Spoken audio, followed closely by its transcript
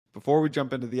Before we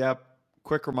jump into the app,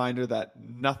 quick reminder that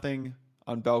nothing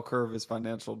on Bell Curve is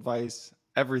financial advice.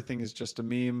 Everything is just a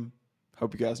meme.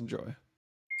 Hope you guys enjoy.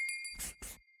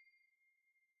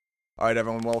 All right,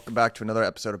 everyone, welcome back to another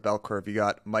episode of Bell Curve. You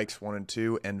got Mike's 1 and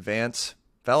 2 and Vance.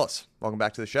 Fellas, welcome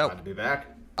back to the show. Glad to be back.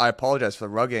 I apologize for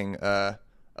the rugging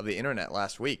of the internet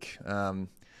last week.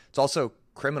 It's also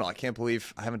criminal. I can't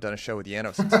believe I haven't done a show with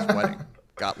Yano since his wedding.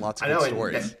 Got lots of good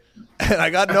stories. And I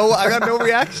got no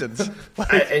reactions.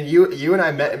 And you and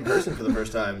I met in person for the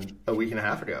first time a week and a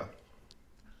half ago.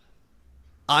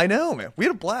 I know, man. We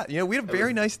had a blast. We had a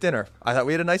very nice dinner. I thought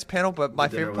we had a nice panel, but my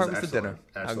favorite part was the dinner.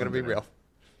 I'm going to be real.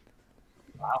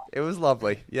 Wow. It was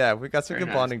lovely. Yeah, we got some good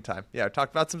bonding time. Yeah, we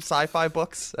talked about some sci-fi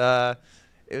books.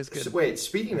 It was good. So wait,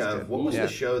 speaking of, what was the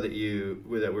show that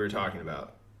we were talking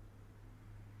about?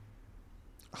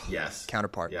 Yes.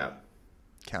 Counterpart. Yeah.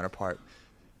 Counterpart.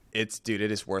 It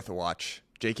is worth a watch.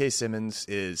 J.K. Simmons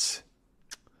is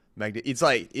it's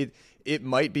like it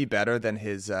might be better than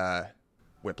his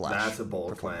Whiplash. That's a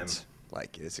bold claim.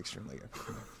 Like, it's extremely good.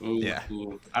 Ooh, yeah.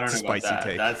 Ooh. I don't know about that.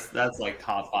 Take. That's like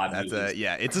top 5 movies.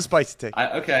 It's a spicy take.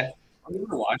 Okay. I'm going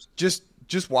to watch.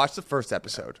 Just watch the first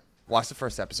episode. Watch the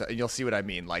first episode and you'll see what I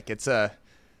mean. Like, it's a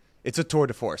tour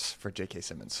de force for J.K.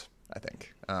 Simmons, I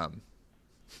think.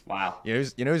 Wow. You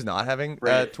know who's not having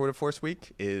a tour de force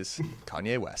week is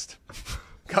Kanye West.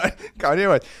 Kanye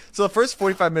West. So the first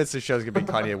 45 minutes of the show is going to be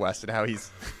Kanye West and how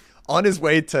he's on his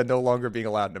way to no longer being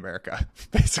allowed in America,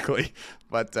 basically.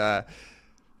 But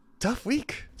tough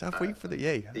week for the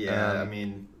Yay. Yeah, I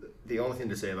mean, the only thing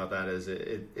to say about that is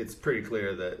it's pretty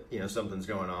clear that something's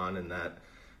going on and that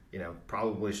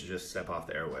probably should just step off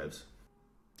the airwaves.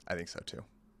 I think so too.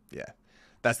 Yeah,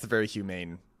 that's the very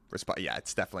humane response. Yeah,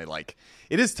 it's definitely like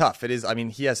it is tough. It is. I mean,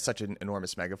 he has such an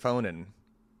enormous megaphone, and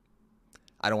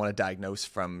I don't want to diagnose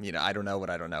from I don't know what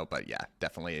I don't know, but yeah,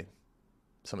 definitely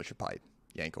someone should probably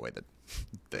yank away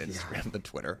the Instagram, the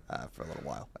Twitter for a little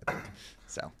while, I think.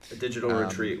 So a digital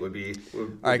retreat would be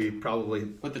probably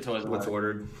put the toys what's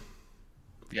ordered.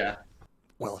 Yeah.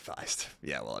 Well advised.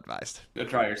 Yeah, well advised. Go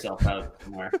try yourself out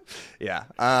somewhere. Yeah.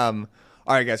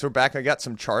 All right, guys, we're back. I got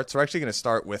some charts. We're actually going to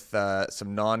start with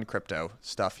some non-crypto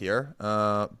stuff here.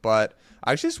 But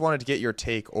I just wanted to get your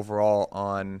take overall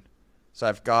on. So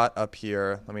I've got up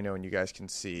here. Let me know when you guys can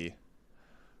see.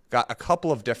 Got a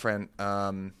couple of different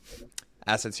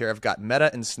assets here. I've got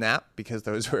Meta and Snap because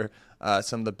those were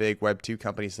some of the big Web 2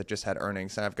 companies that just had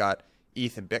earnings. And I've got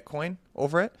ETH and Bitcoin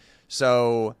over it.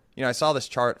 So, I saw this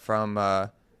chart from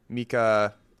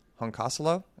Mika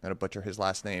Honkasalo. I'm going to butcher his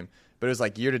last name. But it was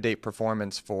like year-to-date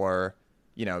performance for,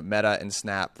 Meta and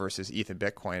Snap versus ETH and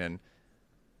Bitcoin. And,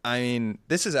 I mean,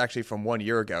 this is actually from 1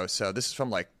 year ago. So this is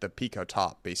from like the Pico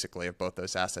top, basically, of both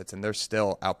those assets. And they're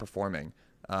still outperforming,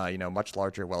 much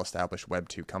larger, well-established Web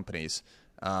 2 companies.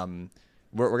 We're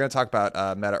going to talk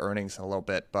about Meta earnings in a little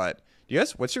bit, but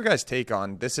what's your guys' take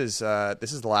on this? Is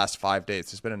the last 5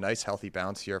 days? There's been a nice healthy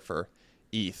bounce here for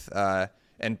ETH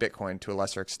and Bitcoin to a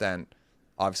lesser extent.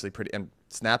 Obviously, and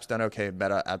Snap's done okay.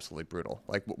 Meta absolutely brutal.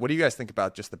 Like, what do you guys think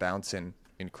about just the bounce in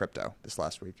crypto this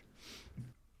last week?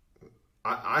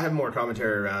 I have more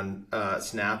commentary around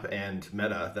Snap and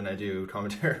Meta than I do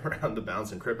commentary around the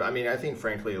bounce in crypto. I mean, I think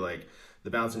frankly, like the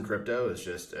bounce in crypto is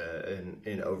just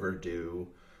an overdue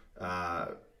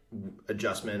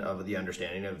adjustment of the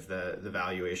understanding of the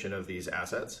valuation of these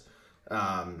assets.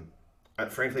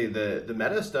 Frankly, the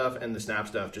Meta stuff and the Snap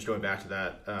stuff, just going back to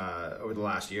that over the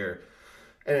last year,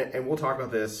 and we'll talk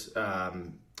about this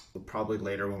probably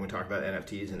later when we talk about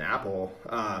NFTs and Apple.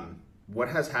 What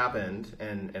has happened,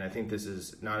 and I think this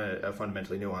is not a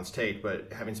fundamentally nuanced take,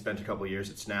 but having spent a couple of years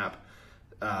at Snap,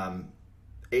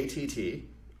 ATT,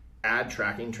 ad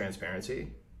tracking transparency,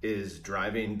 is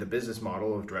driving the business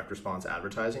model of direct response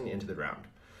advertising into the ground.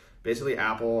 Basically,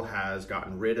 Apple has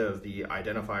gotten rid of the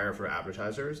identifier for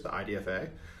advertisers, the IDFA,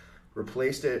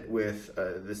 replaced it with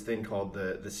this thing called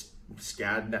the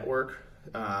SCAD network,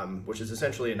 which is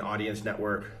essentially an audience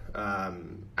network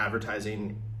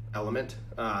advertising element,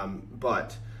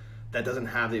 but that doesn't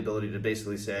have the ability to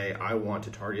basically say, I want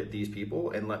to target these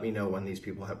people and let me know when these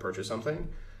people have purchased something.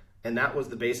 And that was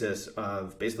the basis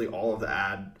of basically all of the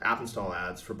app install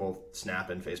ads for both Snap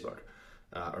and Facebook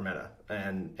or Meta.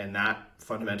 And that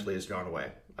fundamentally has gone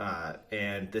away.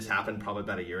 And this happened probably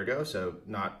about a year ago. So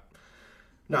not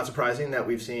surprising that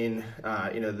we've seen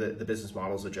the business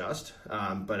models adjust.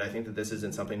 But I think that this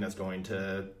isn't something that's going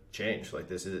to change. Like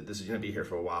this is going to be here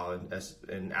for a while,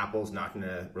 and Apple's not going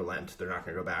to relent. They're not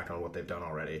going to go back on what they've done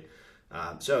already.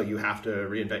 So you have to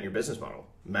reinvent your business model.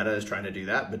 Meta is trying to do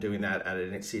that, but doing that at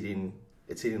an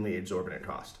exceedingly exorbitant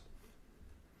cost.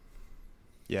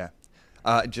 Yeah.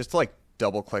 Just to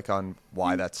double click on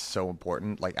why that's so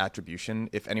important, like attribution.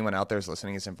 If anyone out there is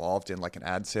listening is involved in like an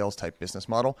ad sales type business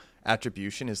model,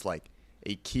 attribution is like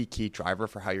a key driver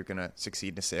for how you're going to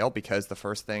succeed in a sale, because the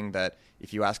first thing that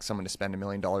if you ask someone to spend $1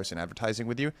 million in advertising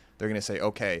with you, they're going to say,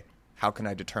 okay, how can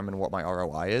I determine what my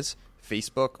ROI is?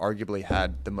 Facebook arguably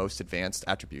had the most advanced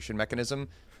attribution mechanism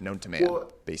known to man,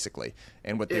 basically.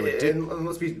 And what they would do... And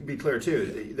let's be clear,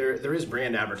 too. There is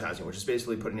brand advertising, which is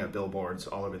basically putting up billboards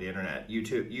all over the internet.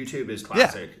 YouTube is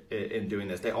classic in doing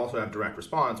this. They also have direct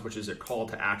response, which is a call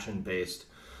to action-based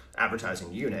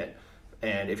advertising unit.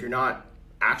 And if you're not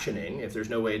actioning, if there's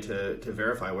no way to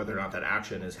verify whether or not that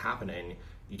action is happening,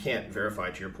 you can't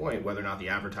verify, to your point, whether or not the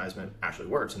advertisement actually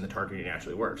works and the targeting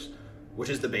actually works, which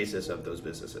is the basis of those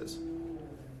businesses.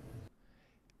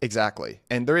 Exactly.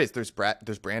 And there's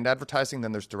brand advertising,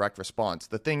 then there's direct response.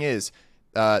 The thing is,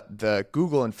 the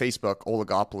Google and Facebook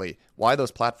oligopoly, why those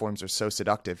platforms are so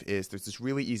seductive is there's this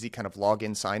really easy kind of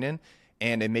login, sign in,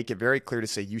 and they make it very clear to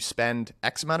say you spend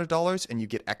X amount of dollars and you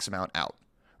get X amount out,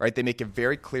 right? They make it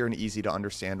very clear and easy to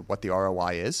understand what the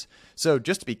ROI is. So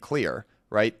just to be clear,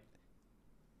 right?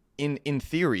 In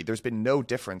theory, there's been no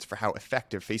difference for how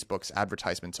effective Facebook's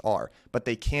advertisements are, but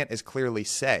they can't as clearly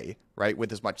say, right,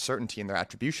 with as much certainty in their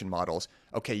attribution models,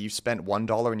 okay, you spent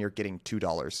 $1 and you're getting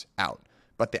 $2 out.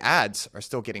 But the ads are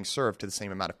still getting served to the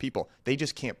same amount of people. They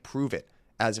just can't prove it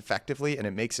as effectively, and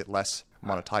it makes it less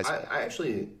monetizable. I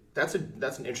actually, that's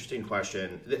an interesting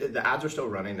question. The ads are still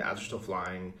running, the ads are still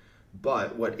flying,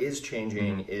 but what is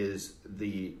changing is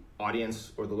the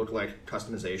audience or the lookalike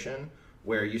customization,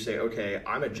 where you say, okay,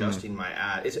 I'm adjusting my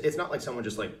ad. It's not like someone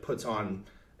just like puts on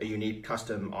a unique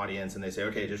custom audience and they say,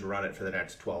 okay, just run it for the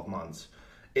next 12 months.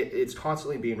 It's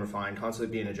constantly being refined,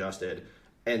 constantly being adjusted.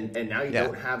 And now you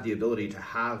don't have the ability to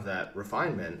have that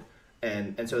refinement.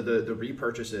 And so the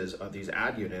repurchases of these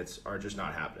ad units are just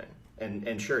not happening.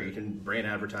 And sure, you can brand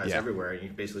advertise everywhere. And you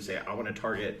can basically say, I want to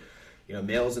target,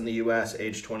 males in the US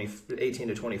age 18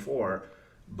 to 24.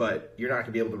 But you're not going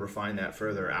to be able to refine that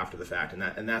further after the fact,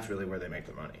 and that's really where they make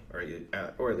their money,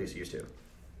 or at least used to.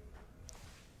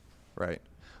 Right.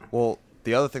 Well,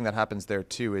 the other thing that happens there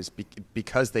too is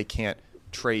because they can't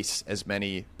trace as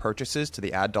many purchases to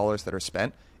the ad dollars that are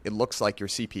spent, it looks like your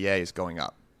CPA is going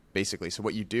up, basically. So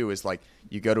what you do is like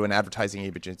you go to an advertising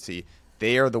agency.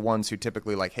 They are the ones who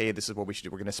typically like, hey, this is what we should do.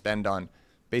 We're going to spend on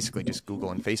basically just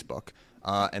Google and Facebook.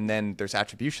 And then there's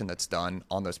attribution that's done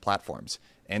on those platforms.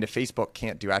 And if Facebook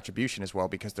can't do attribution as well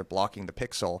because they're blocking the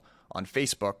pixel on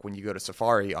Facebook when you go to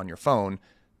Safari on your phone,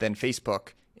 then Facebook,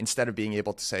 instead of being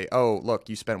able to say, oh, look,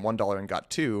 you spent $1 and got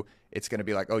 $2, it's going to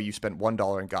be like, oh, you spent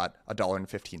 $1 and got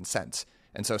 $1.15.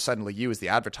 And so suddenly you as the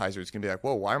advertiser is going to be like,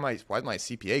 whoa, why is my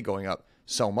CPA going up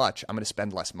so much? I'm going to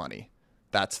spend less money.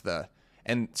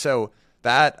 And so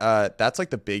that's like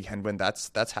the big headwind.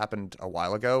 That's happened a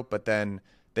while ago, but then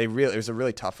it was a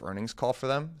really tough earnings call for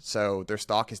them. So their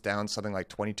stock is down something like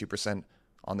 22%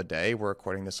 on the day. We're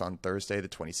recording this on Thursday, the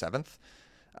 27th.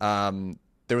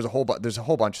 There's a whole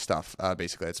bunch of stuff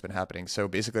basically that's been happening. So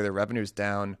basically their revenue is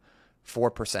down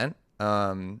 4%.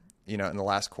 In the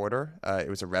last quarter, it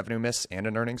was a revenue miss and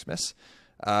an earnings miss.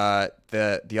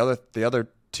 The other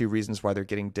two reasons why they're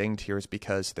getting dinged here is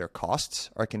because their costs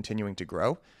are continuing to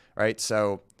grow, right?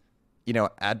 So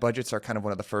ad budgets are kind of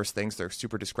one of the first things. They're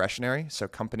super discretionary. So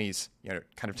companies,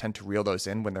 kind of tend to reel those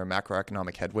in when there are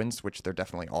macroeconomic headwinds, which there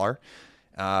definitely are.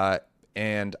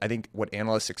 And I think what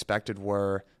analysts expected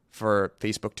were for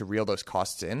Facebook to reel those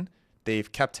costs in. They've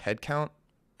kept headcount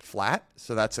flat,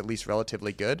 so that's at least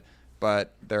relatively good.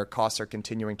 But their costs are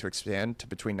continuing to expand to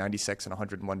between $96 and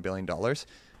 $101 billion.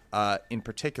 In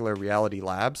particular, Reality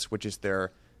Labs, which is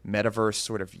their metaverse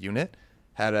sort of unit,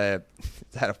 had a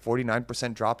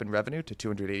 49% drop in revenue to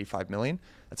 $285 million.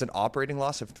 That's an operating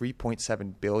loss of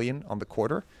 $3.7 billion on the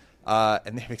quarter,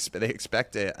 and they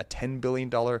expect a $10 billion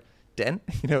dent,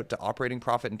 to operating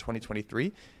profit in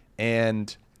 2023.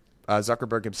 And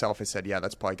Zuckerberg himself has said, yeah,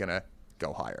 that's probably gonna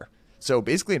go higher. So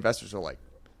basically, investors are like,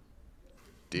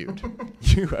 dude,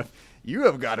 you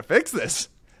have got to fix this.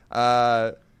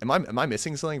 Am I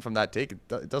missing something from that take?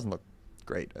 It doesn't look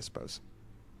great, I suppose.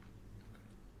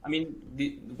 I mean,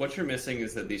 what you're missing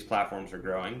is that these platforms are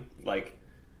growing. Like,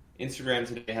 Instagram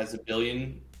today has 1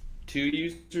 billion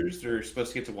users. They're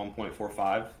supposed to get to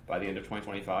 1.45 by the end of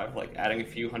 2025. Like, adding a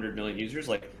few 100 million users,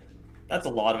 like, that's a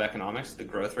lot of economics. The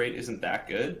growth rate isn't that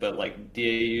good, but like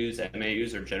DAUs,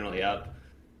 MAUs are generally up.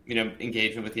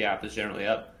 Engagement with the app is generally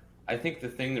up. I think the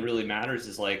thing that really matters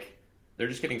is like they're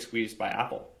just getting squeezed by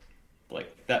Apple.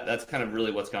 Like that's kind of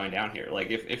really what's going down here. Like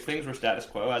if things were status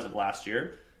quo as of last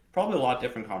year, probably a lot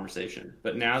different conversation.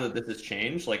 But now that this has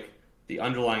changed, like the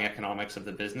underlying economics of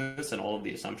the business and all of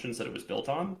the assumptions that it was built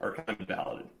on are kind of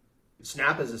invalidated.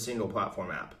 Snap is a single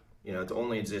platform app. It's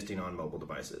only existing on mobile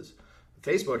devices.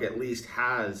 Facebook at least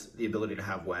has the ability to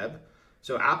have web.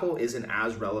 So Apple isn't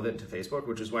as relevant to Facebook,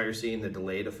 which is why you're seeing the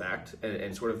delayed effect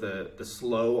and sort of the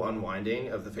slow unwinding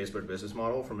of the Facebook business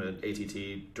model from an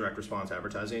ATT, direct response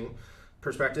advertising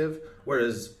perspective.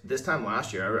 Whereas this time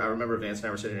last year, I remember Vance and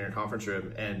I were sitting in a conference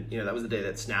room, and that was the day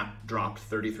that Snap dropped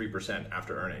 33%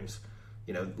 after earnings.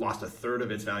 Lost a third of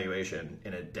its valuation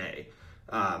in a day.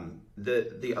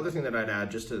 The other thing that I'd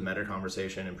add just to the Meta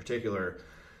conversation in particular,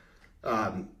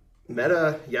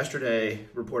 Meta yesterday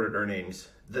reported earnings.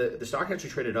 The stock actually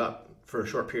traded up for a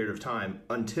short period of time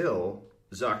until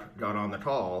Zuck got on the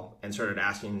call and started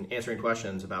answering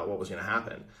questions about what was going to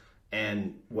happen.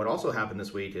 And what also happened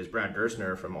this week is Brad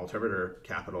Gerstner from Altimeter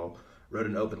Capital wrote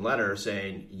an open letter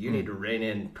saying you need to rein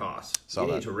in costs.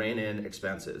 Need to rein in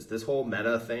expenses. This whole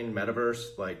Meta thing,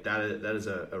 metaverse, like that is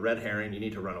a red herring. You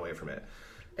need to run away from it.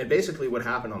 And basically what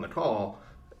happened on the call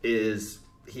is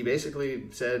he basically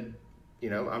said,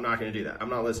 I'm not going to do that. I'm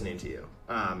not listening to you.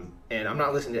 And I'm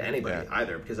not listening to anybody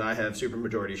either, because I have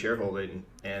supermajority shareholding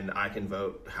and I can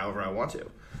vote however I want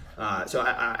to. So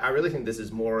I really think this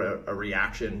is more a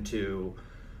reaction to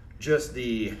just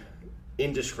the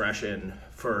indiscretion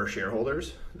for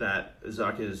shareholders that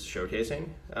Zuck is showcasing.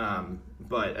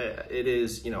 But it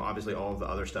is, obviously all of the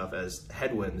other stuff as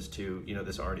headwinds to,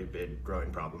 this already big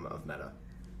growing problem of Meta.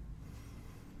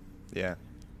 Yeah.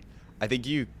 I think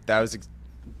that was...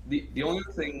 The only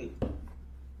thing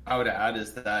I would add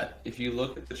is that if you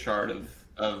look at the chart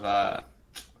of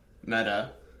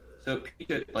Meta, so it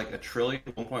peaked at like $1 trillion,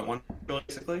 1.1 trillion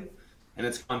basically, and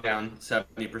it's gone down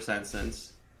 70%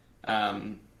 since.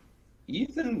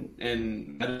 ETH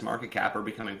and Meta's market cap are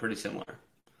becoming pretty similar.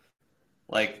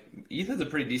 Like ETH has a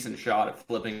pretty decent shot at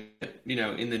flipping it,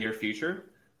 in the near future.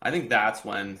 I think that's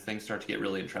when things start to get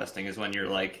really interesting, is when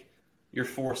you're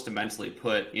forced to mentally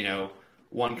put,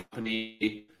 one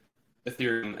company,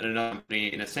 Ethereum, and another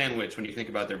company in a sandwich. When you think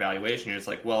about their valuation, it's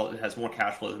like, well, it has more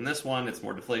cash flow than this one, it's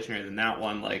more deflationary than that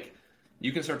one. Like,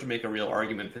 you can start to make a real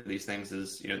argument for these things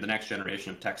as, the next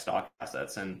generation of tech stock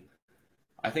assets. And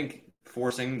I think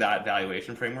forcing that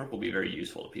valuation framework will be very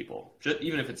useful to people,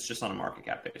 even if it's just on a market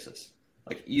cap basis.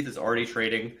 Like ETH is already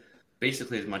trading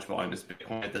basically as much volume as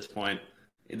Bitcoin at this point.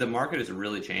 The market is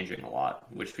really changing a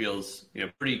lot, which feels,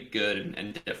 pretty good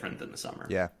and different than the summer.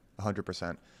 Yeah.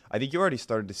 100%. I think you already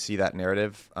started to see that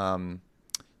narrative.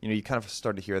 You kind of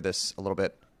started to hear this a little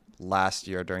bit last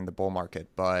year during the bull market,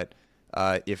 but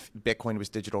if Bitcoin was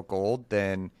digital gold,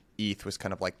 then ETH was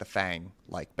kind of like the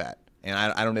FANG-like bet. And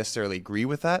I don't necessarily agree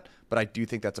with that, but I do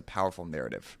think that's a powerful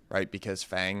narrative, right? Because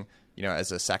FANG,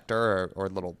 as a sector or a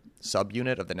little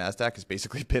subunit of the NASDAQ has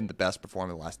basically been the best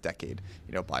performer the last decade,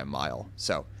 by a mile.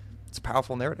 So it's a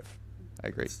powerful narrative. I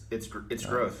agree. It's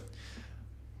growth.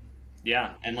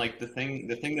 Yeah, and like the thing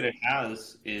that it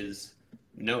has is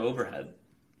no overhead,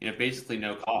 basically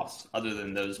no cost other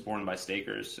than those borne by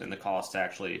stakers and the cost to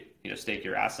actually, stake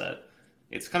your asset.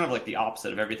 It's kind of like the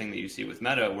opposite of everything that you see with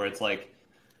Meta, where it's like,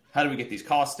 how do we get these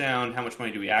costs down? How much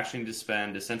money do we actually need to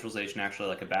spend? Is centralization actually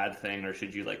like a bad thing, or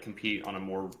should you like compete on a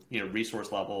more,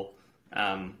 resource level,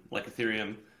 like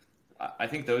Ethereum? I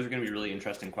think those are going to be really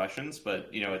interesting questions, but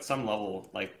at some level,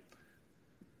 like,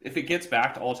 if it gets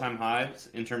back to all-time highs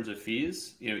in terms of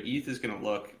fees, ETH is going to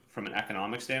look, from an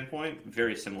economic standpoint,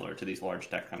 very similar to these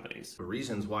large tech companies. The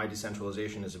reasons why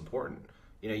decentralization is important.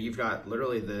 You've got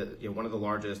literally one of the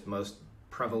largest, most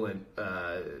prevalent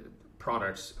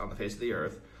products on the face of the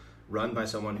earth, run by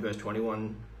someone who has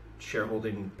 21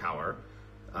 shareholding power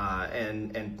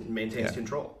and maintains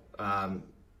control. And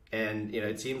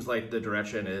it seems like the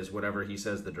direction is whatever he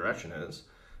says the direction is.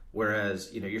 Whereas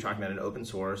you're talking about an open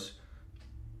source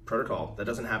protocol that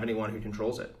doesn't have anyone who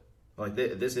controls it. Like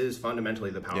this is fundamentally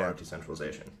the power of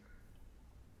decentralization.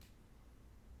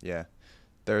 Yeah,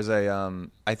 there's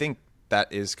I think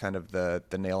that is kind of the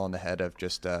nail on the head of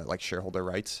just like shareholder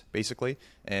rights, basically.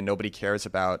 And nobody cares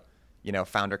about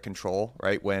founder control,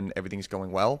 right, when everything's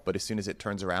going well. But as soon as it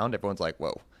turns around, everyone's like,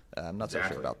 whoa, I'm not so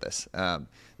sure about this.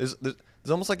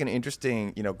 There's almost like an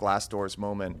interesting, Glassdoor's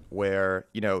moment where,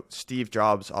 Steve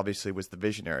Jobs obviously was the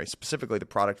visionary, specifically the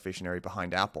product visionary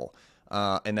behind Apple.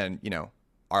 And then,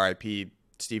 RIP,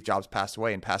 Steve Jobs passed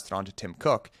away and passed it on to Tim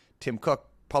Cook. Tim Cook,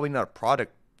 probably not a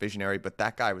product visionary, but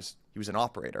that guy was an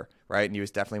operator, right? And he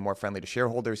was definitely more friendly to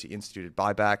shareholders. He instituted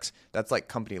buybacks. That's like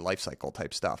company life cycle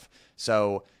type stuff.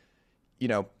 So,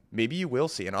 maybe you will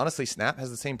see. And honestly, Snap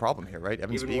has the same problem here, right?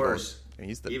 Evan Even Spiegel, worse.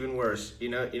 Even worse. You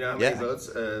know how many votes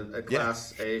a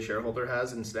Class A shareholder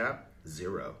has in Snap?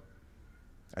 0.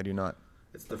 I do not.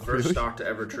 It's the first stock to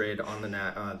ever trade on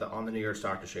the New York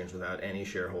Stock Exchange without any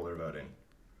shareholder voting.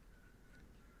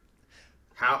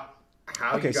 How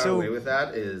you got away with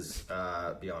that is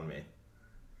beyond me.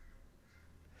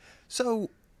 So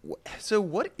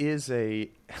what is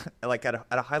like at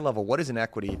a high level, what is an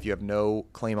equity if you have no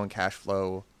claim on cash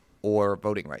flow or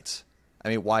voting rights? I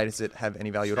mean, why does it have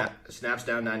any value at all? Snap's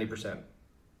down 90%.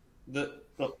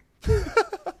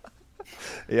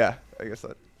 Yeah, I guess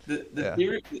that.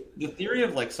 The theory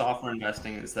of like software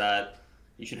investing is that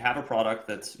you should have a product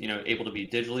that's able to be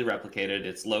digitally replicated.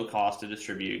 It's low cost to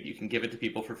distribute. You can give it to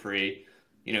people for free,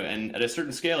 and at a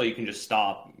certain scale, you can just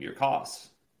stop your costs.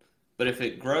 But if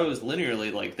it grows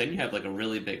linearly, like then you have like a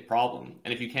really big problem.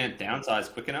 And if you can't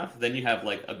downsize quick enough, then you have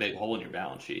like a big hole in your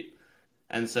balance sheet.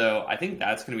 And so I think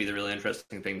that's going to be the really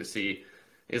interesting thing to see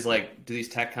is like, do these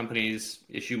tech companies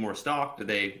issue more stock? Do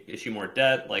they issue more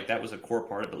debt? Like that was a core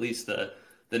part of at least the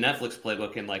Netflix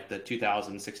playbook in like the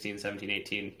 2016, 17,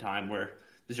 18 time where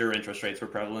zero interest rates were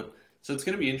prevalent. So it's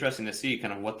going to be interesting to see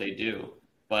kind of what they do.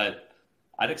 But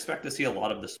I'd expect to see a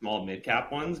lot of the small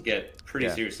mid-cap ones get pretty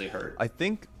seriously hurt. I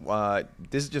think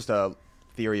this is just a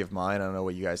theory of mine. I don't know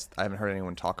what you guys, I haven't heard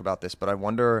anyone talk about this, but I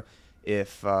wonder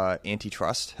if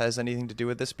antitrust has anything to do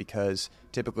with this, because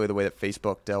typically the way that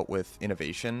Facebook dealt with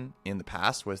innovation in the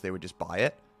past was they would just buy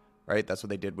it, right? That's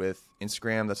what they did with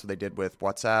Instagram. That's what they did with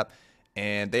WhatsApp.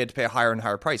 And they had to pay a higher and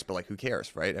higher price, but like, who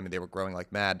cares, right? I mean, they were growing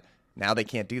like mad. Now they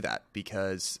can't do that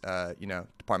because,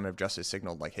 Department of Justice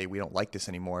signaled like, hey, we don't like this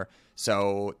anymore.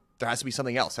 So there has to be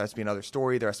something else. There has to be another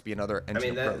story. There has to be another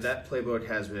engine of growth. That playbook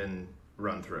has been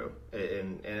run through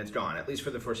and it's gone, at least for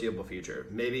the foreseeable future.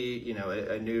 Maybe,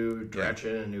 a new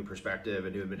direction, a new perspective, a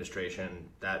new administration,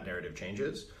 that narrative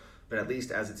changes. But at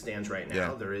least as it stands right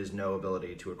now, there is no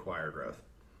ability to acquire growth.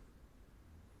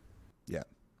 Yeah,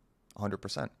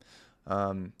 100%.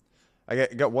 I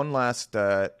got one last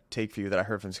take for you that I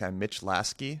heard from this guy, Mitch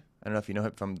Lasky. I don't know if you know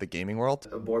him from the gaming world.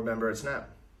 A board member at Snap.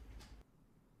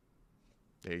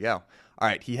 There you go. All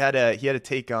right, he had a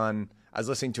take on. I was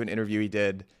listening to an interview he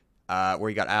did where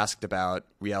he got asked about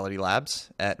Reality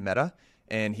Labs at Meta,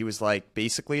 and he was like,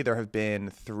 basically, there have been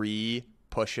 3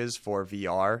 pushes for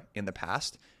VR in the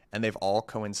past, and they've all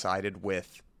coincided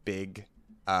with big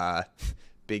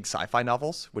sci-fi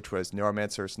novels, which was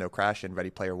Neuromancer, Snow Crash, and Ready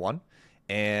Player One.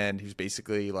 And he was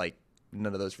basically like,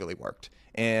 none of those really worked.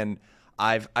 And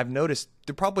I've noticed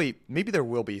maybe there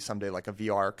will be someday like a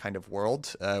VR kind of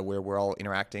world where we're all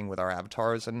interacting with our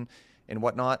avatars and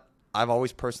whatnot. I've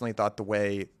always personally thought the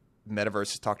way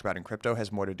metaverse is talked about in crypto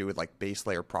has more to do with like base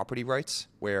layer property rights,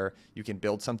 where you can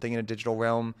build something in a digital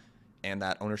realm and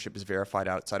that ownership is verified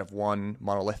outside of one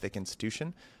monolithic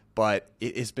institution. But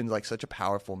it has been like such a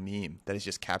powerful meme that has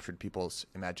just captured people's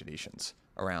imaginations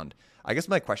around. I guess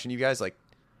my question to you guys, like,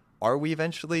 are we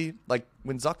eventually, like,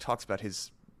 when Zuck talks about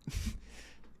his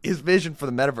vision for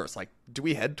the metaverse, like, do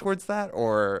we head towards that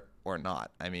or not?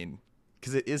 I mean,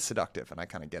 because it is seductive and I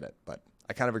kind of get it, but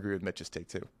I kind of agree with Mitch's take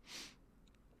too.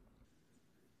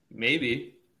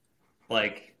 Maybe.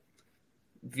 Like,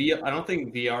 I don't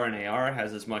think VR and AR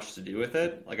has as much to do with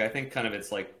it. Like, I think kind of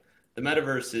it's like the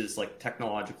metaverse is like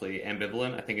technologically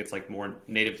ambivalent. I think it's like more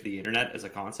native to the internet as a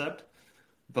concept.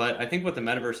 But I think what the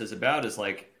metaverse is about is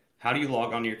like, how do you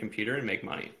log onto your computer and make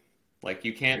money? Like,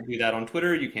 you can't do that on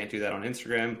Twitter. You can't do that on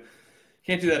Instagram. You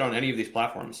can't do that on any of these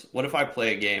platforms. What if I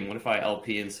play a game? What if I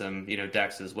LP in some,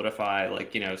 dexes? What if I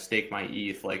like, stake my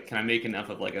ETH? Like, can I make enough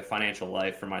of like a financial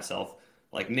life for myself,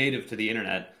 like native to the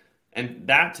internet? And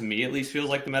that to me at least feels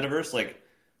like the metaverse. Like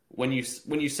when you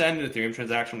send an Ethereum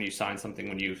transaction, when you sign something,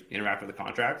 when you interact with a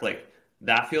contract, like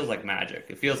that feels like magic.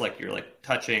 It feels like you're like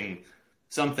touching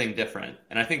something different.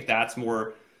 And I think that's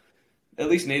more, at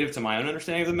least native to my own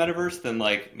understanding of the metaverse than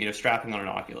like, strapping on an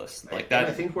Oculus. Like that,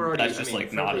 I think we're already, that's just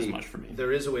like not as much for me.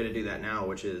 There is a way to do that now,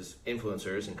 which is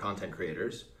influencers and content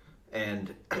creators.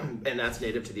 And that's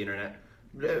native to the internet.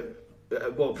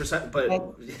 Precisely.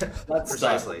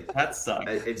 That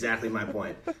sucks. Exactly my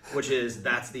point, which is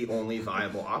that's the only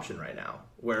viable option right now.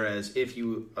 Whereas if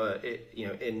you,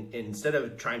 instead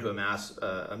of trying to amass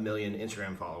 1 million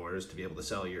Instagram followers to be able to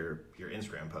sell your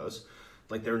Instagram posts,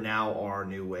 like there now are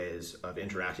new ways of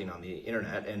interacting on the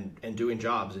internet and doing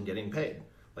jobs and getting paid.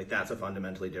 Like that's a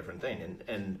fundamentally different thing.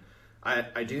 And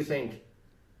I do think,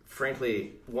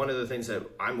 frankly, one of the things that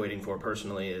I'm waiting for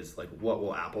personally is like, what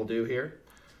will Apple do here?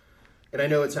 And I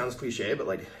know it sounds cliche, but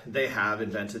like they have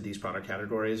invented these product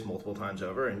categories multiple times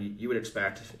over, and you would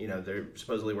expect, they're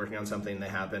supposedly working on something. They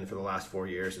have been for the last 4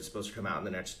 years. It's supposed to come out in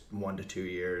the next 1 to 2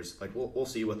 years. Like we'll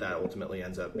see what that ultimately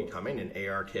ends up becoming. And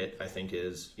ARKit, I think,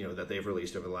 is that they've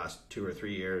released over the last 2 or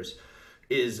 3 years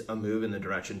is a move in the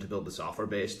direction to build the software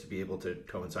base to be able to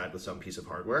coincide with some piece of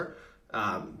hardware.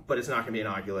 But it's not going to be an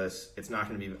Oculus. It's not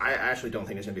going to be, I actually don't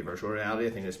think it's going to be virtual reality. I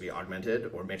think it's going to be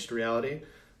augmented or mixed reality,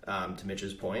 to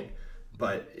Mitch's point.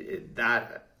 But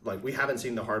we haven't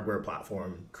seen the hardware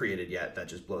platform created yet that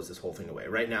just blows this whole thing away.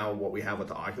 Right now, what we have with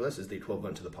the Oculus is the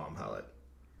equivalent to the Palm Pilot.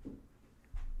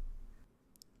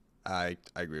 I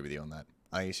agree with you on that.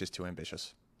 I think it's just too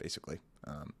ambitious, basically.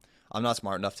 I'm not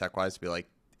smart enough tech-wise to be like,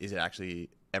 is it actually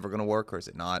ever going to work or is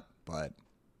it not? But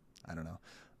I don't know.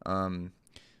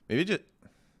 Maybe just...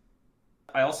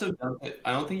 I also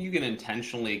don't think you can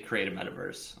intentionally create a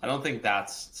metaverse. I don't think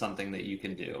that's something that you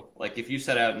can do. Like if you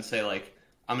set out and say like,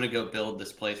 I'm going to go build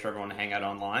this place for everyone to hang out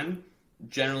online,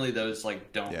 generally those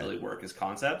like don't really work as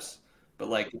concepts. But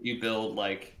like if you build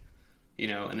like, you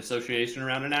know, an association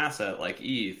around an asset like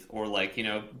ETH, or like, you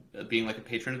know, being like a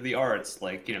patron of the arts,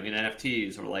 like, you know, in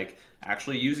NFTs, or like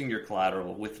actually using your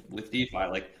collateral with DeFi,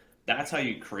 like that's how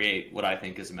you create what I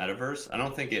think is a metaverse. I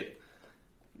don't think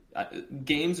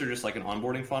games are just like an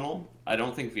onboarding funnel. I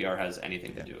don't think VR has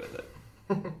anything to do with it.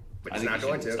 But I it's think not you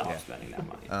going should to. stop spending that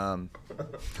money.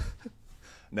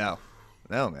 No,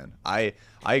 man. I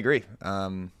agree.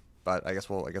 But I guess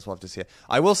we'll have to see it.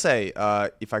 I will say,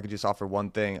 if I could just offer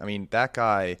one thing. I mean, that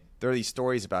guy. There are these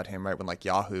stories about him, right? When like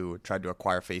Yahoo tried to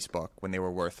acquire Facebook when they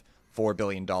were worth $4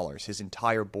 billion, his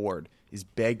entire board is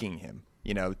begging him,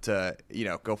 to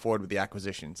go forward with the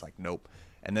acquisition. It's like, nope.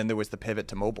 And then there was the pivot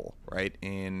to mobile, right?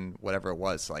 In whatever it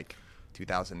was, like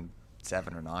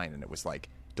 2007 or 9, and it was like,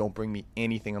 don't bring me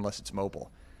anything unless it's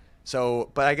mobile. So,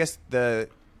 but I guess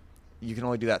you can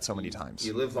only do that so many times.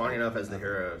 You live long enough as the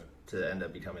hero to end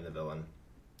up becoming the villain.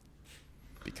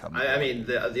 I mean,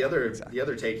 the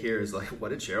other take here is like, what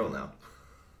did Cheryl know?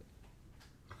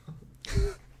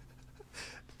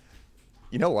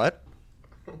 You know what?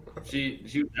 She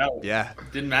was out. Yeah.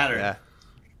 Didn't matter. Yeah.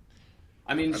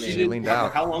 I mean, she did, leaned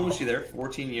out. How long was she there?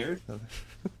 14 years?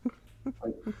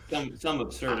 Like some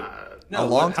absurd. A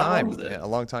long time. Yeah, a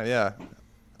long time. Yeah.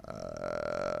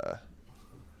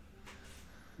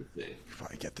 Let's see.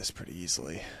 Probably get this pretty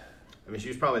easily. I mean, she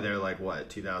was probably there like what,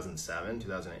 2007,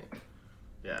 2008?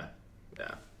 Yeah.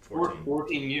 14.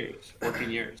 14 years. 14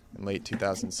 years. In late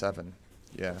 2007.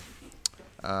 Yeah.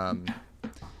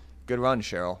 Good run,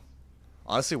 Cheryl.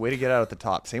 Honestly, way to get out at the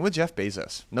top. Same with Jeff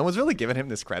Bezos. No one's really given him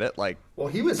this credit. Like, well,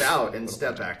 he was out and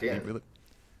stepped back in. Really...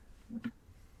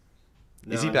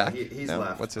 No, is he back? He's no?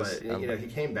 left. What's his, but he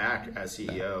came back as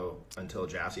CEO until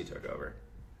Jassy took over.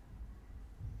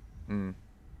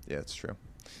 Yeah, it's true.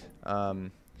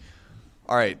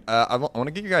 All right, I want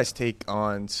to get your guys' take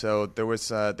on. So there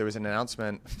was an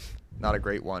announcement, not a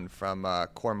great one, from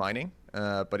Core Mining,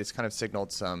 but it's kind of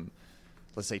signaled some,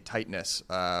 let's say, tightness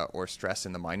or stress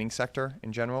in the mining sector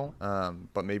in general.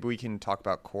 But maybe we can talk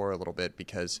about Core a little bit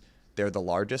because they're the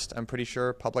largest, I'm pretty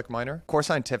sure, public miner. Core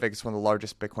Scientific is one of the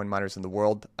largest Bitcoin miners in the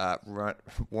world,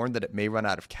 warned that it may run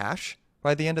out of cash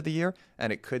by the end of the year,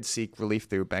 and it could seek relief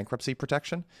through bankruptcy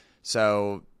protection.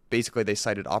 So basically, they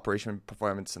cited operation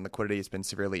performance and liquidity has been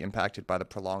severely impacted by the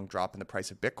prolonged drop in the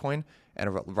price of Bitcoin and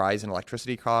a rise in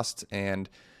electricity costs and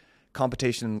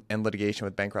competition and litigation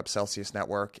with bankrupt Celsius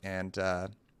Network. And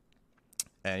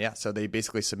yeah, so they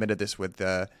basically submitted this with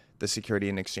the Security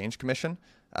and Exchange Commission.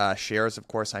 Shares of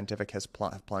Core Scientific have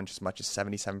plunged as much as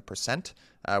 77%,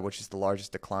 which is the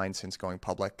largest decline since going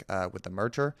public with the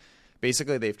merger.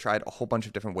 Basically, they've tried a whole bunch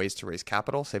of different ways to raise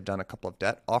capital. So they've done a couple of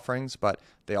debt offerings, but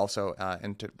they also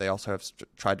have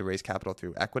tried to raise capital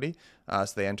through equity. So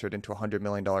they entered into a $100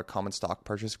 million common stock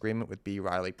purchase agreement with B.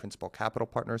 Riley Principal Capital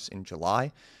Partners in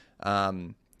July.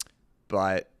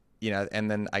 But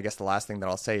and then I guess the last thing that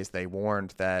I'll say is they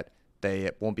warned that they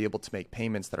won't be able to make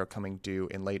payments that are coming due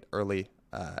in late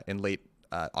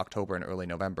October and early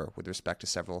November with respect to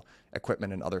several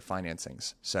equipment and other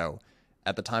financings. So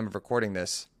at the time of recording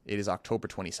this, it is October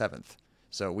 27th.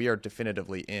 So we are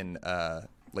definitively in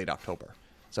late October.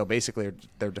 So basically,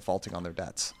 they're defaulting on their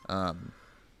debts.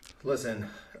 Listen.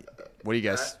 What do you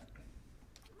guys...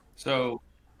 So,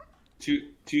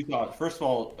 two thoughts. First of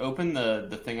all, open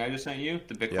the thing I just sent you,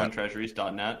 the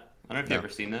bitcointreasuries.net. I don't know if you've ever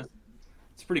seen this.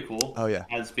 It's pretty cool. Oh, yeah.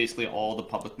 It has basically all the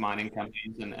public mining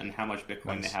companies and how much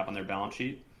Bitcoin they have on their balance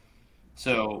sheet.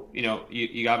 So,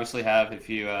 you obviously have, if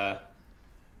you...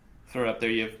 throw it up there.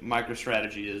 You have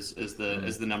MicroStrategy is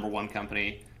the number one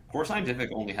company. Core Scientific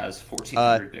only has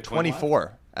 1,400 Bitcoin 24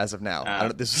 left. As of now.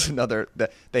 This is another.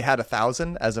 They had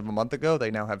 1,000 as of a month ago.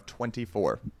 They now have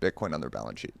 24 Bitcoin on their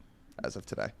balance sheet as of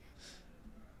today.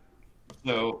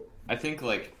 So I think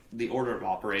like the order of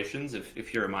operations,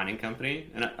 if you're a mining company,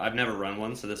 and I've never run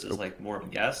one, so this is like more of a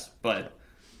guess, but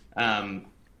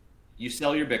you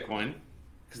sell your Bitcoin,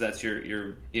 because that's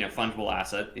your fungible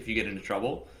asset if you get into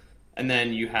trouble, and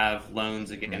then you have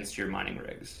loans against your mining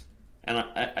rigs. And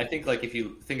I think like if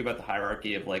you think about the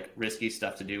hierarchy of like risky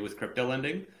stuff to do with crypto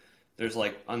lending, there's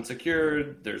like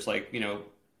unsecured, there's like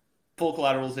full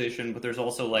collateralization, but there's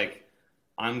also like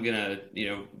I'm gonna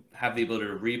have the ability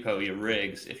to repo your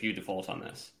rigs if you default on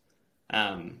this.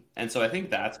 And so I think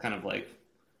that's kind of like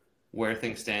where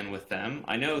things stand with them.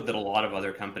 I know that a lot of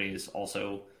other companies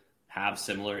also have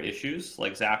similar issues,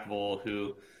 like Zackable,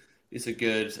 who is a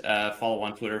good follow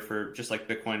on Twitter for just like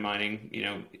Bitcoin mining,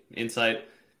 insight.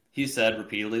 He said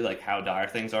repeatedly like how dire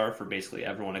things are for basically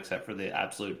everyone except for the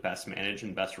absolute best managed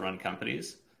and best run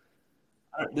companies.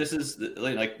 This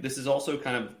is also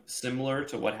kind of similar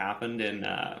to what happened in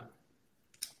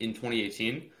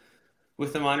 2018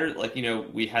 with the miners. Like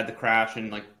we had the crash in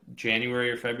like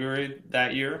January or February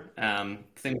that year.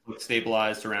 Things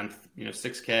stabilized around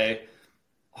 6K,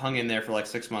 hung in there for like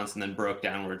 6 months, and then broke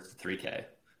downwards to 3K.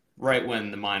 Right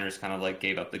when the miners kind of like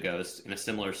gave up the ghost in a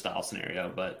similar style scenario,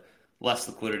 but less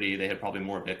liquidity. They had probably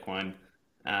more Bitcoin.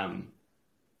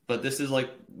 But this is like,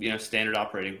 standard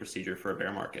operating procedure for a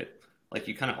bear market. Like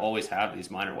you kind of always have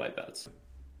these minor wipeouts.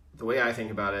 The way I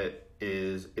think about it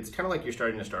is it's kind of like you're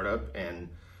starting a startup and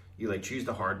you like choose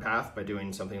the hard path by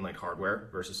doing something like hardware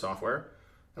versus software.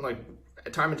 And like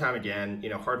time and time again,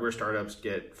 hardware startups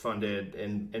get funded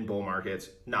in bull markets.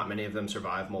 Not many of them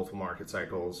survive multiple market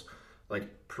cycles.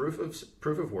 Like proof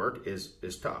of work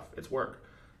is tough. It's work.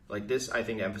 Like this, I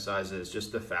think, emphasizes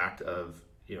just the fact of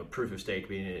proof of stake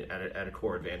being at a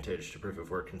core advantage to proof of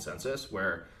work consensus,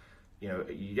 where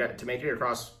you get to make it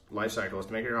across life cycles,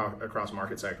 to make it across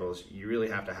market cycles, you really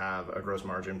have to have a gross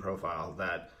margin profile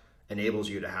that enables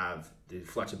you to have the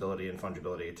flexibility and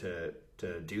fungibility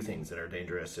to do things that are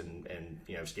dangerous and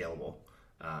scalable.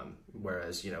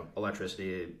 Whereas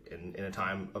electricity in a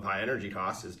time of high energy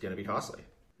costs is going to be costly.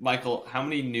 Michael, how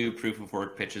many new proof of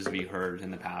work pitches have you heard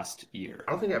in the past year?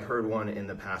 I don't think I've heard one in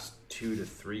the past 2 to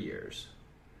 3 years.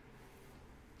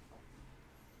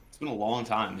 It's been a long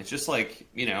time. It's just like,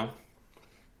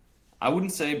 I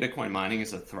wouldn't say Bitcoin mining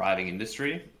is a thriving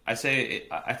industry. I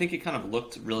think it kind of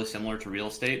looked really similar to real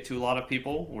estate to a lot of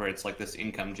people, where it's like this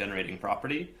income generating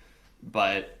property.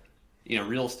 But,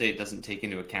 real estate doesn't take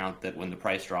into account that when the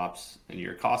price drops and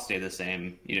your costs stay the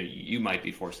same, you might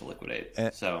be forced to liquidate.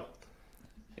 So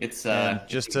it's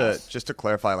just to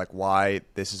clarify, like why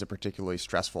this is a particularly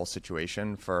stressful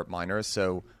situation for miners.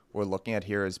 So what we're looking at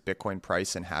here is Bitcoin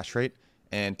price and hash rate,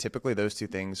 and typically those two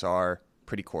things are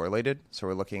pretty correlated. So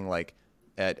we're looking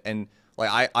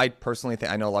I personally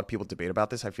think, I know a lot of people debate about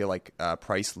this. I feel like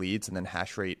price leads and then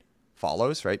hash rate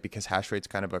follows, right? Because hash rate's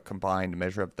kind of a combined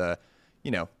measure of the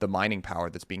mining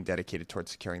power that's being dedicated towards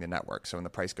securing the network. So when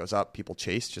the price goes up, people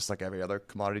chase, just like every other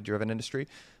commodity driven industry.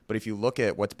 But if you look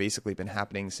at what's basically been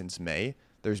happening since May,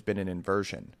 there's been an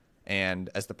inversion. And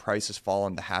as the price has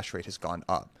fallen, the hash rate has gone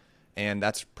up. And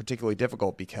that's particularly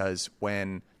difficult because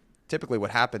typically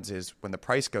what happens is when the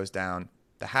price goes down,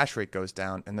 the hash rate goes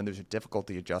down, and then there's a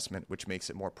difficulty adjustment, which makes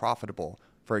it more profitable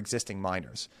for existing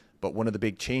miners. But one of the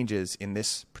big changes in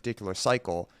this particular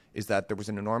cycle is that there was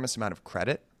an enormous amount of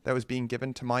credit that was being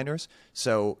given to miners.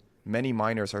 So many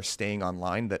miners are staying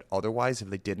online that otherwise, if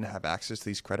they didn't have access to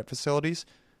these credit facilities,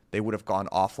 they would have gone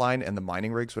offline and the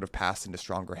mining rigs would have passed into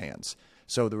stronger hands.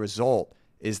 So the result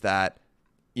is that,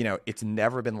 it's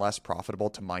never been less profitable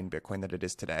to mine Bitcoin than it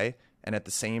is today. And at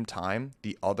the same time,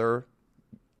 the other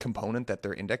component that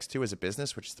they're indexed to as a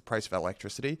business, which is the price of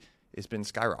electricity, has been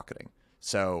skyrocketing.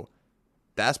 So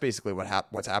that's basically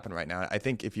what's happened right now. I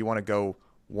think if you want to go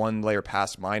one layer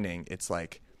past mining, it's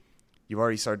like you've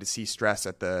already started to see stress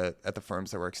at the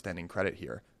firms that were extending credit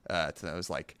here. To those,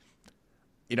 like,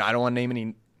 I don't want to name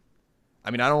any. I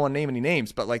don't want to name any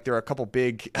names, but like there are a couple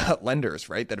big lenders,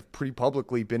 right, that have pretty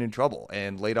publicly been in trouble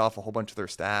and laid off a whole bunch of their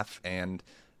staff, and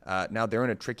now they're in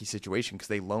a tricky situation because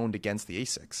they loaned against the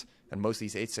ASICs, and most of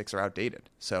these ASICs are outdated.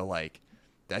 So like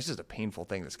that's just a painful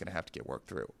thing that's going to have to get worked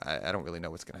through. I don't really know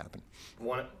what's going to happen.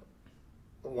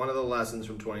 One of the lessons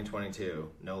from 2022: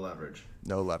 no leverage.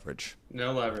 No leverage.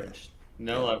 No leverage.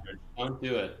 No leverage. Don't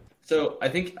do it. So I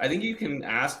think you can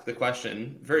ask the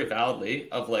question very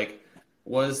validly of like,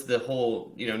 was the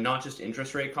whole, not just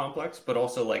interest rate complex, but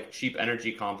also like cheap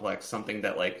energy complex, something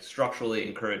that like structurally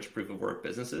encouraged proof of work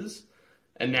businesses?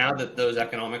 And now that those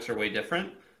economics are way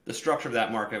different, the structure of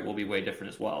that market will be way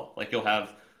different as well. Like you'll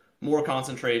have more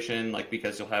concentration, like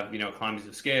because you'll have, economies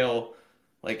of scale.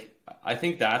 Like I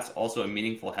think that's also a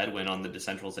meaningful headwind on the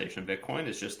decentralization of Bitcoin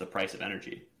is just the price of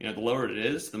energy. The lower it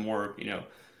is, the more,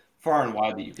 far and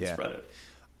wide that you can spread it.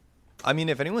 I mean,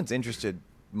 if anyone's interested,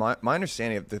 my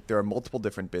understanding of that there are multiple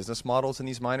different business models in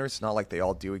these miners. It's not like they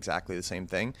all do exactly the same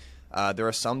thing. There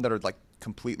are some that are like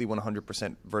completely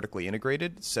 100% vertically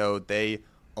integrated. So they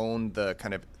own the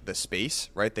kind of the space,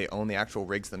 right? They own the actual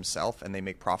rigs themselves, and they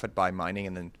make profit by mining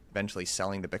and then eventually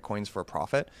selling the Bitcoins for a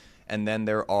profit. And then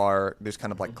there's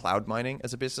kind of like cloud mining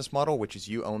as a business model, which is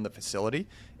you own the facility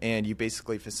and you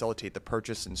basically facilitate the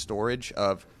purchase and storage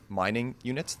of mining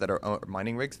units that are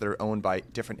mining rigs that are owned by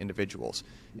different individuals.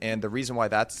 And the reason why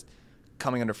that's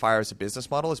coming under fire as a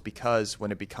business model is because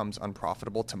when it becomes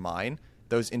unprofitable to mine,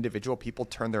 those individual people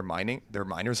turn their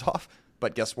miners off.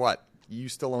 But guess what? You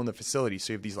still own the facility,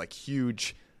 so you have these like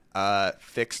huge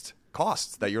fixed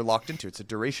costs that you're locked into. It's a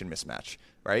duration mismatch,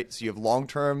 right? So you have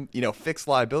long-term, fixed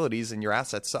liabilities, and your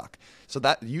assets suck. So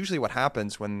that usually what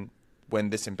happens when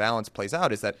this imbalance plays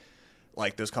out is that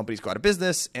like those companies go out of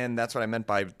business, and that's what I meant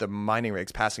by the mining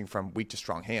rigs passing from weak to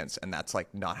strong hands, and that's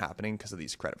like not happening because of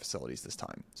these credit facilities this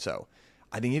time. So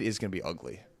I think it is going to be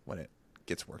ugly when it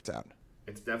gets worked out.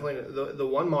 It's definitely the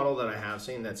one model that I have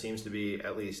seen that seems to be,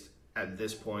 at least at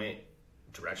this point,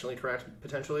 directionally correct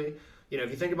potentially. If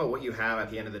you think about what you have at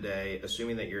the end of the day,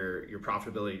 assuming that your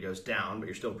profitability goes down, but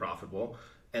you're still profitable,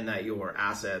 and that your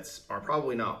assets are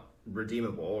probably not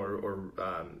redeemable, or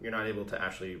you're not able to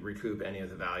actually recoup any of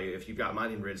the value. If you've got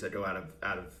mining rigs that go out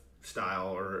of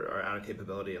style or out of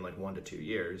capability in like 1 to 2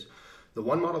 years, the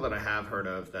one model that I have heard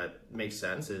of that makes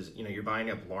sense is you're buying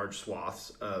up large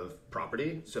swaths of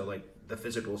property, so like the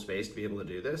physical space to be able to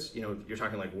do this. You're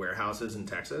talking like warehouses in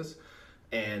Texas.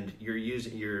 And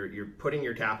you're putting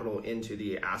your capital into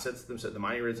the assets themselves, the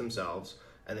mining rigs themselves,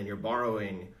 and then you're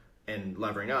borrowing and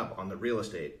levering up on the real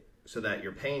estate so that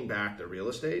you're paying back the real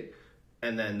estate,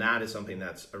 and then that is something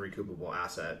that's a recoupable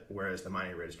asset, whereas the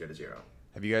mining rigs go to zero.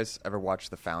 Have you guys ever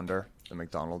watched The Founder, the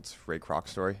McDonald's Ray Kroc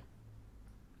story?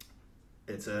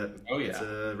 It's a real estate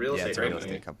company. Yeah, it's a real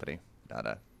estate company.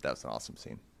 That was an awesome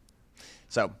scene.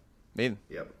 So, maybe.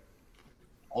 Yep.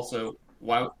 Also,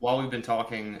 while we've been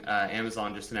talking,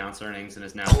 Amazon just announced earnings and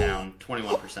is now down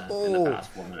 21% in the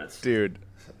past 4 minutes. Dude,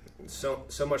 so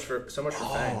much for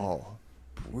FANG. Oh,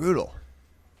 brutal.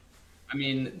 I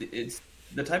mean, it's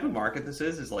the type of market this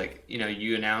is like,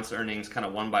 you announce earnings kind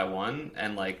of one by one,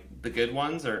 and like the good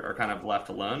ones are kind of left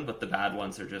alone, but the bad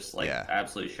ones are just like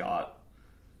absolutely shot.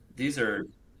 These are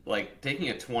like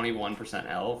taking a 21%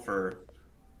 L for,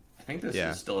 I think this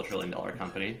is still $1 trillion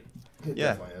company.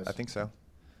 Yeah, I think so.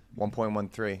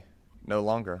 1.13, no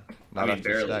longer. Not after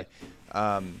barely.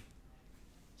 Today.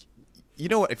 You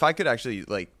know what? If I could actually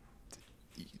like.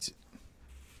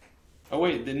 Oh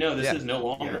wait, no, this is no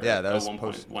longer. Yeah, that was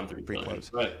 1.13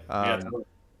 pre-close. Right. Totally.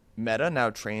 Meta now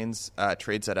trades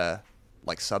at a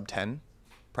like sub 10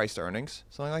 price to earnings,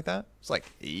 something like that. It's like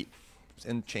 8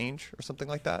 and change or something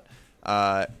like that.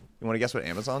 You want to guess what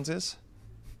Amazon's is?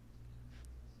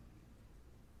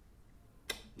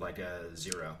 Like a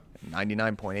 0.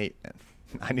 99.8.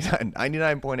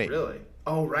 99.8. Really?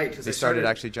 Oh, right. Because they started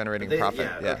actually generating profit.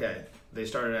 Yeah, okay. They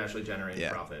started actually generating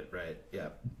profit, right? Yeah.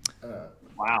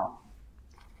 Wow.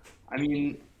 I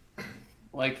mean,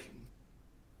 like,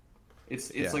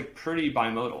 it's like pretty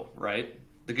bimodal, right?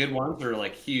 The good ones are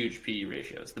like huge PE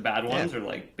ratios. The bad ones are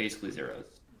like basically zeros.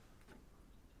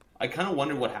 I kind of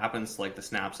wonder what happens to like the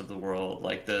Snaps of the world,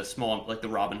 like the small, like the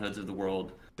Robinhoods of the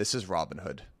world. This is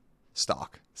Robinhood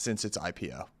stock since its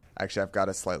IPO. Actually, I've got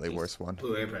a slightly worse one.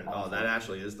 Blue Apron. Oh, that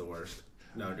actually is the worst.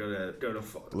 No, go to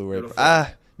Blue Apron.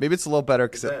 Maybe it's a little better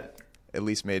because it at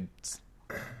least made.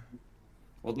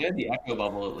 Well, they had the echo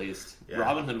bubble at least. Yeah.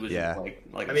 Robinhood was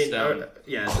like I mean, so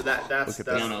that's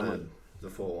the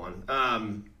full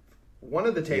one. One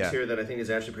of the takes here that I think is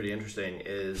actually pretty interesting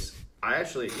is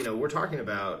we're talking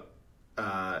about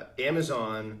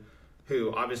Amazon,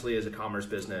 who obviously is a commerce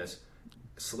business.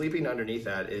 Sleeping underneath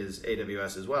that is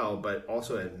AWS as well, but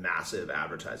also a massive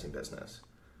advertising business.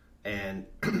 And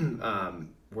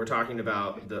we're talking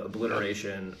about the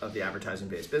obliteration of the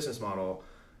advertising-based business model.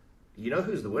 You know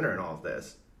who's the winner in all of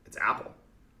this? It's Apple.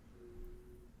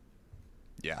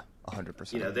 Yeah,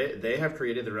 100%. They have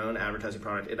created their own advertising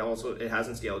product. It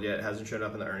hasn't scaled yet. It hasn't showed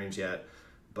up in the earnings yet.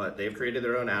 But they've created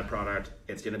their own ad product.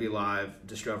 It's going to be live,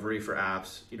 discovery for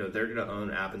apps. They're going to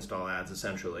own app install ads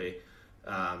essentially.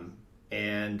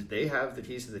 And they have the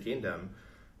keys to the kingdom.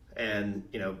 And,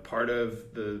 part of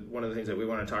one of the things that we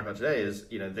want to talk about today is,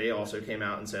 they also came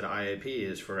out and said IAP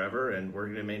is forever and we're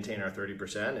going to maintain our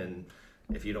 30%. And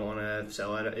if you want to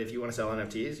sell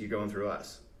NFTs, you're going through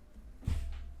us.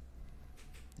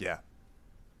 Yeah.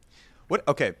 What?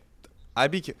 Okay.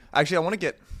 Actually, I want to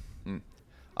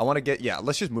get,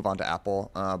 let's just move on to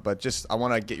Apple. But I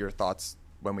want to get your thoughts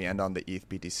when we end on the ETH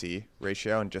BTC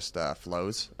ratio and just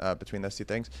flows between those two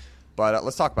things. But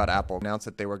let's talk about Apple. Announced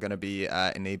that they were going to be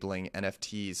enabling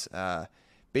NFTs,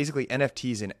 basically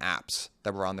NFTs in apps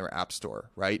that were on their app store,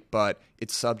 right? But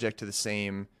it's subject to the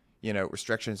same,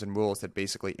 restrictions and rules that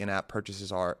basically in-app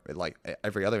purchases are, like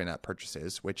every other in-app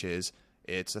purchases, which is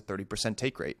it's a 30%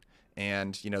 take rate.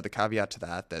 And, the caveat to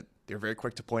that they're very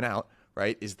quick to point out,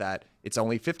 right, is that it's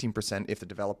only 15% if the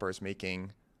developer is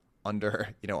making under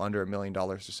 $1 million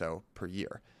or so per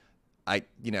year.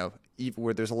 Even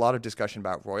where there's a lot of discussion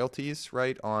about royalties,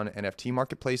 right, on NFT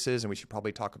marketplaces, and we should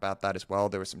probably talk about that as well.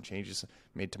 There were some changes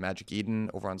made to Magic Eden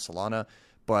over on Solana,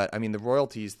 but I mean the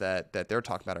royalties that they're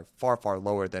talking about are far, far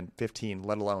lower than 15,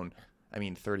 let alone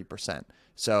 30%.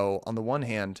 So on the one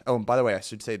hand, oh, and by the way, I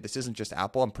should say this isn't just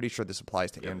Apple. I'm pretty sure this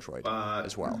applies to Android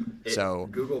as well. So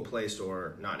Google Play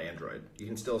Store, not Android. You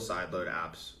can still sideload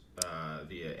apps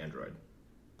via Android.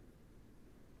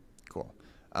 Cool.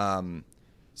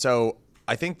 So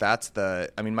I think that's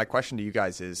my question to you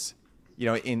guys is,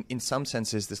 in some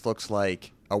senses, this looks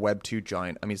like a Web 2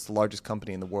 giant. I mean, it's the largest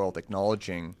company in the world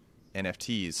acknowledging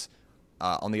NFTs.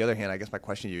 On the other hand, I guess my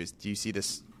question to you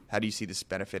is, how do you see this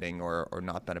benefiting or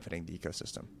not benefiting the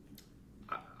ecosystem?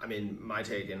 I mean, my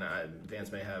take, and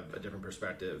Vance may have a different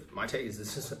perspective. My take is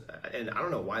this is, and I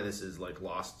don't know why this is like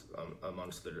lost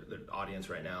amongst the audience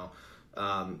right now.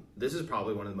 This is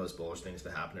probably one of the most bullish things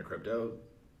to happen to crypto,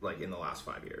 like in the last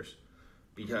 5 years,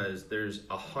 because there's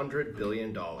 $100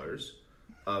 billion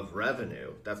of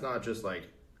revenue. That's not just like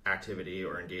activity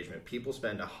or engagement. People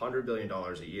spend $100 billion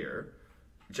a year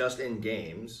just in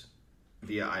games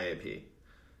via IAP.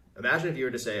 Imagine if you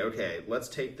were to say, okay, let's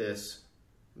take this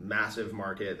massive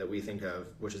market that we think of,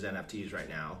 which is NFTs right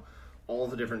now, all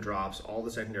the different drops, all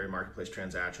the secondary marketplace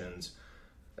transactions,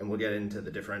 and we'll get into the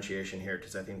differentiation here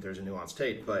because I think there's a nuanced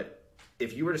take. But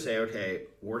if you were to say, okay,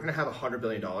 we're going to have $100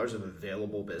 billion of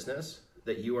available business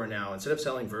that you are now, instead of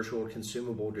selling virtual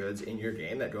consumable goods in your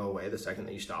game that go away the second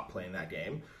that you stop playing that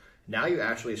game, now you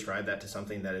actually ascribe that to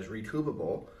something that is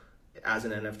recoupable as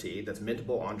an NFT that's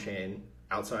mintable on chain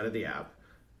outside of the app,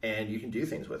 and you can do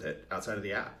things with it outside of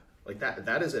the app. Like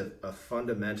that is a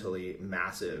fundamentally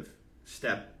massive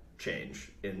step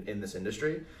change in this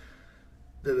industry.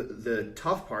 The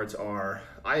tough parts are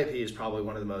IAP is probably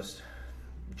one of the most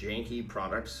janky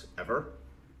products ever.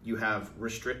 You have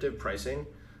restrictive pricing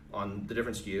on the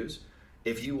different SKUs.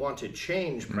 If you want to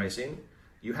change pricing,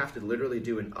 you have to literally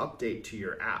do an update to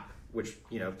your app, which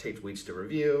takes weeks to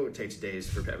review, it takes days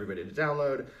for everybody to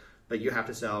download, but you have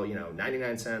to sell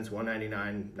 99 cents,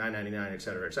 $1.99, $9.99, et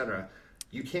cetera, et cetera.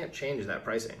 You can't change that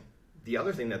pricing. The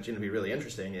other thing that's going to be really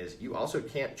interesting is you also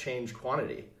can't change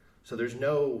quantity. So there's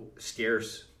no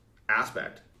scarce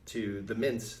aspect to the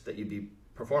mints that you'd be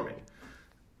performing.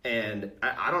 And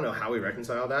I don't know how we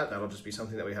reconcile that. That'll just be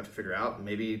something that we have to figure out.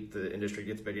 Maybe the industry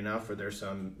gets big enough or there's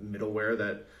some middleware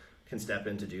that can step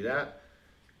in to do that,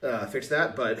 fix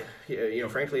that. But,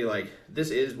 frankly, like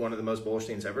this is one of the most bullish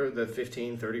things ever, the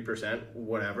 15, 30%,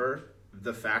 whatever.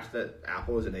 The fact that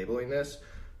Apple is enabling this,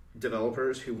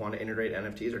 developers who want to integrate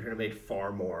NFTs are going to make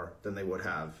far more than they would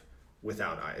have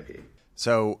without IAP.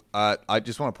 So I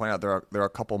just want to point out there are a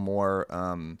couple more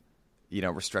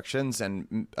restrictions,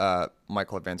 and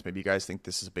Michael Advance, maybe you guys think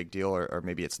this is a big deal or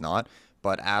maybe it's not,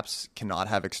 but apps cannot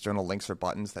have external links or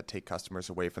buttons that take customers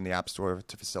away from the App Store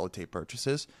to facilitate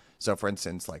purchases. So for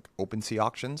instance, like OpenSea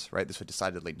auctions, right? This would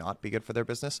decidedly not be good for their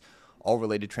business. All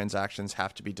related transactions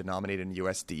have to be denominated in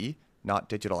USD, not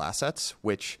digital assets,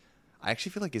 which I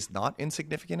actually feel like is not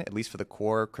insignificant, at least for the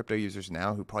core crypto users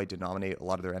now who probably denominate a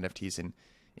lot of their NFTs in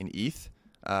ETH,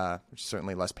 which is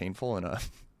certainly less painful in a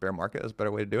bear market. Is a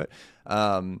better way to do it.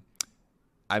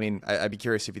 I'd be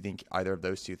curious if you think either of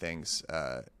those two things,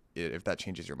 if that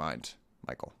changes your mind,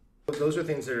 Michael. Those are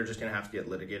things that are just going to have to get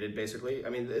litigated, basically. I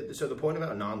mean, so the point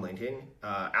about non-linking,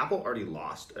 Apple already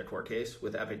lost a court case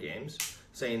with Epic Games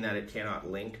saying that it cannot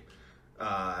link.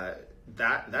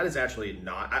 That is actually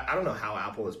not. I don't know how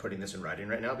Apple is putting this in writing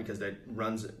right now because that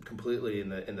runs completely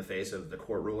in the face of the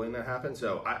court ruling that happened.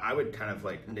 So I would kind of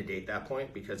like negate that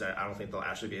point because I don't think they'll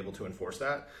actually be able to enforce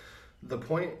that. The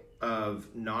point of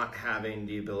not having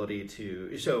the ability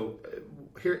to. So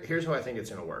here's how I think it's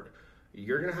going to work.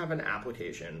 You're going to have an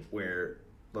application where,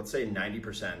 let's say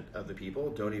 90% of the people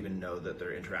don't even know that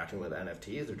they're interacting with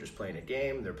NFTs. They're just playing a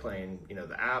game. They're playing,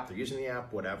 the app. They're using the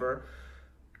app, whatever.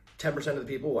 10% of the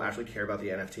people will actually care about the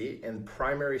NFT, and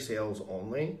primary sales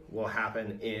only will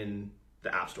happen in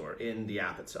the App Store, in the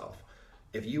app itself.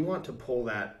 If you want to pull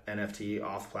that NFT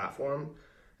off platform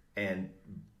and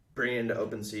bring it into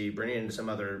OpenSea, bring it into some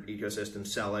other ecosystem,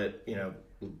 sell it,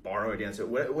 borrow against it,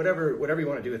 whatever you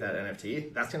want to do with that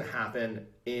NFT, that's going to happen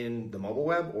in the mobile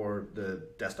web or the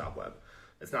desktop web.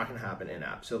 It's not going to happen in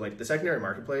app. So like the secondary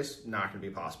marketplace, not going to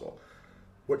be possible.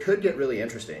 What could get really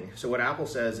interesting, so what Apple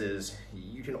says is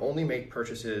you can only make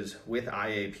purchases with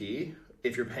IAP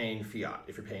if you're paying fiat,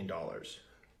 if you're paying dollars.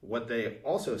 What they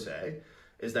also say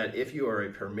is that if you are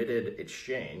a permitted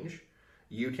exchange,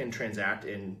 you can transact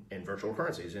in virtual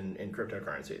currencies, in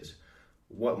cryptocurrencies.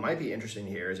 What might be interesting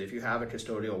here is if you have a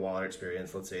custodial wallet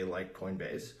experience, let's say like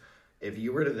Coinbase, if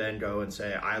you were to then go and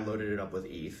say, I loaded it up with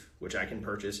ETH, which I can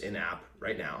purchase in app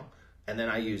right now, and then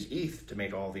I use ETH to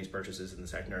make all of these purchases in the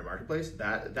secondary marketplace,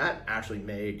 that actually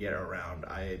may get around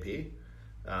IAP.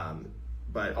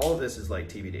 But all of this is like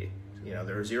TBD.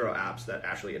 There are 0 apps that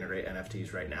actually integrate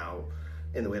NFTs right now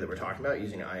in the way that we're talking about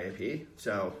using IAP.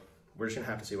 So we're just going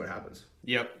to have to see what happens.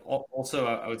 Yep. Also,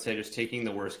 I would say just taking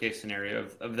the worst case scenario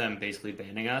of them basically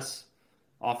banning us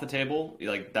off the table,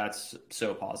 like that's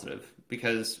so positive,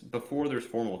 because before there's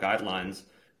formal guidelines,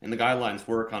 and the guidelines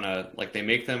work on they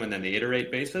make them and then they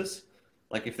iterate basis.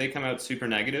 Like if they come out super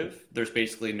negative, there's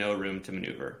basically no room to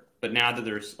maneuver. But now that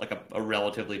there's like a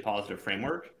relatively positive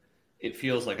framework, it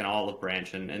feels like an olive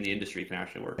branch, and the industry can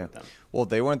actually work with them. Well,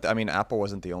 they weren't. I mean, Apple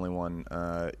wasn't the only one.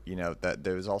 That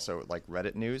there was also like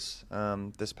Reddit news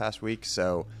this past week.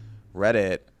 So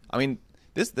Reddit. I mean,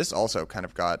 this also kind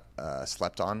of got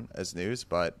slept on as news,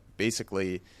 but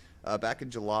basically, back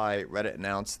in July, Reddit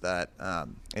announced that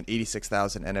an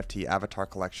 86,000 NFT avatar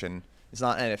collection. It's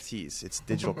not NFTs; it's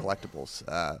digital collectibles.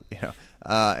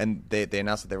 And they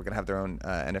announced that they were going to have their own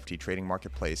NFT trading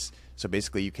marketplace. So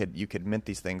basically, you could mint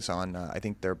these things on. I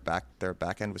think their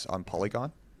back end was on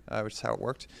Polygon, which is how it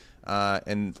worked.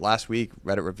 And last week,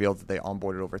 Reddit revealed that they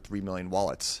onboarded over 3 million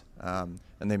wallets, and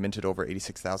they minted over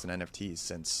 86,000 NFTs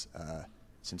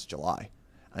since July.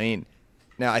 I mean,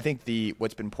 now I think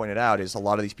what's been pointed out is a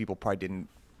lot of these people probably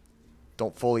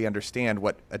don't fully understand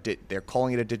what they're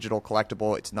calling it a digital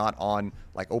collectible. It's not on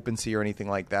like OpenSea or anything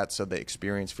like that, so the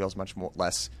experience feels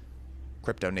less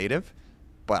crypto native.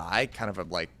 But I kind of am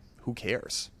like, who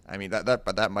cares? I mean,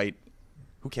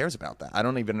 who cares about that? I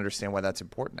don't even understand why that's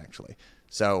important actually.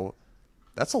 So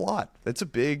that's a lot. That's a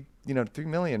big, 3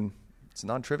 million. It's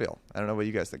non-trivial. I don't know what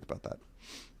you guys think about that.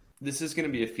 This is going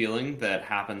to be a feeling that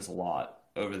happens a lot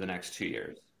over the next 2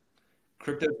 years.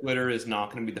 Crypto Twitter is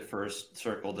not going to be the first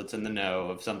circle that's in the know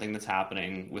of something that's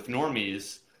happening with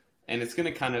normies, and it's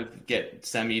going to kind of get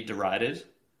semi-derided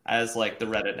as like the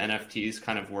Reddit NFTs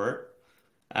kind of were.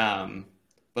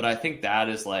 But I think that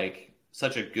is like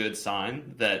such a good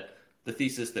sign that the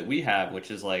thesis that we have,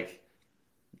 which is like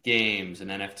games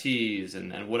and NFTs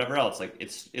and whatever else, like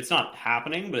it's not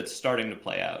happening, but it's starting to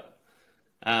play out.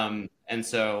 And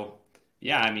so,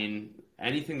 yeah, I mean,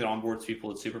 anything that onboards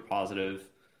people is super positive.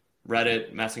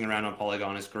 Reddit messing around on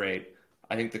Polygon is great.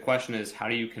 I think the question is, how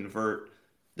do you convert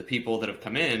the people that have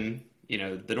come in,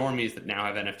 the normies that now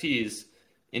have NFTs,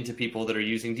 into people that are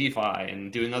using DeFi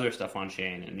and doing other stuff on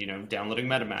chain and, downloading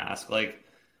MetaMask,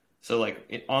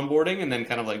 onboarding and then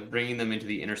kind of like bringing them into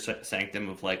the inner sanctum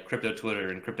of like crypto Twitter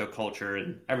and crypto culture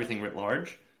and everything writ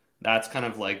large. That's kind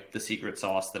of like the secret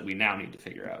sauce that we now need to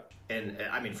figure out. And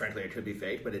I mean, frankly, it could be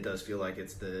fake, but it does feel like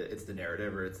it's the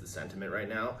narrative or it's the sentiment right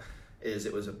now.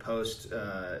 It was a post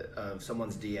of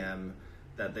someone's DM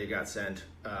that they got sent,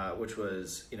 which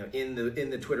was, in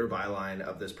the Twitter byline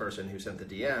of this person who sent the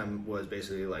DM was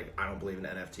basically like, I don't believe in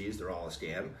NFTs, they're all a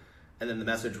scam. And then the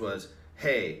message was,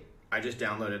 hey, I just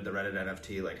downloaded the Reddit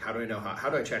NFT. Like, how do I know how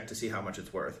do I check to see how much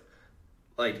it's worth?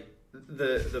 Like,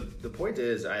 the point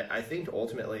is, I think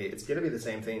ultimately it's going to be the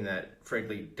same thing that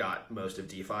frankly got most of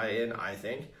DeFi in, I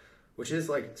think, which is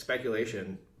like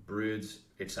speculation broods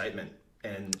excitement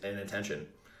and attention.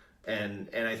 And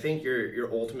I think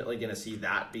you're ultimately going to see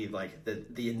that be like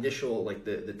the initial, like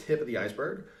the tip of the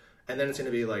iceberg. And then it's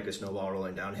going to be like a snowball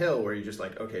rolling downhill where you're just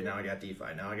like, okay, now I got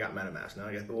DeFi, now I got MetaMask, now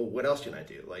I got, well, what else can I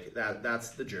do? Like that's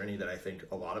the journey that I think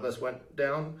a lot of us went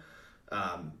down.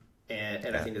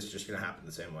 And I think it's just going to happen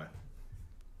the same way.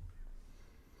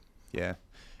 Yeah.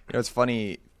 It's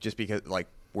funny just because like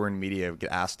we're in media, we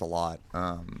get asked a lot.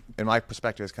 And my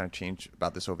perspective has kind of changed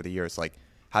about this over the years. Like,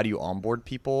 how do you onboard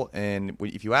people? And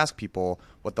if you ask people,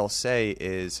 what they'll say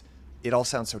is, it all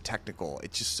sounds so technical.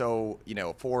 It's just so,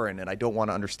 foreign, and I don't want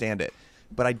to understand it.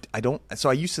 But I don't. So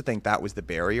I used to think that was the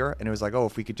barrier, and it was like, oh,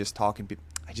 if we could just talk and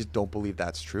I just don't believe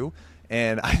that's true.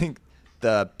 And I think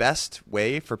the best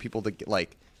way for people to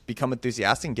become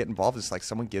enthusiastic and get involved is like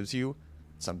someone gives you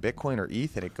some Bitcoin or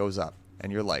ETH and it goes up,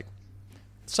 and you're like,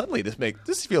 suddenly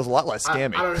this feels a lot less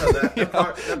scammy. I don't know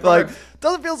that Like, product,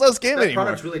 doesn't feel so scammy that anymore.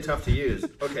 product's really tough to use.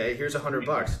 Okay, here's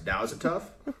 $100. Now is it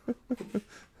tough?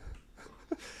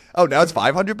 Oh, now it's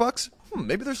 $500.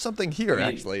 Maybe there's something here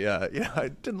actually. I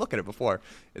didn't look at it before.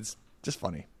 It's just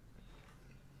funny.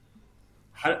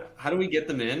 How do we get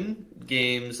them in?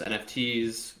 Games,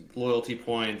 NFTs, loyalty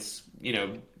points,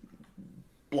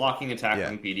 blocking and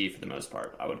tackling BD for the most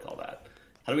part, I would call that.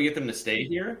 How do we get them to stay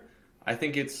here? I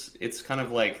think it's kind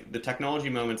of like the technology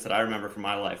moments that I remember from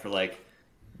my life are like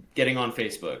getting on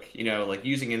Facebook, like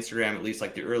using Instagram, at least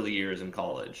like the early years in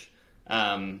college.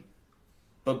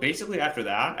 But basically after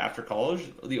that, after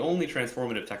college, the only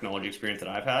transformative technology experience that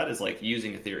I've had is like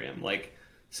using Ethereum, like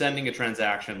sending a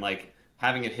transaction, like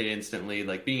having it hit instantly,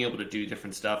 like being able to do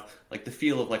different stuff, like the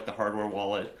feel of like the hardware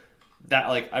wallet. That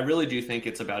like I really do think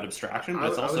it's about abstraction, but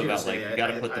it's also about like you got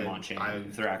to put them on chain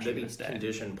if they're actually going to stay.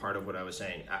 Condition part of what I was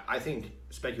saying. I think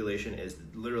speculation is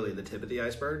literally the tip of the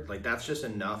iceberg. Like that's just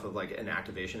enough of like an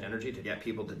activation energy to get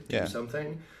people to do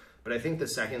something. But I think the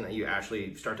second that you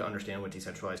actually start to understand what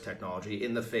decentralized technology,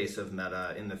 in the face of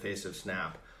Meta, in the face of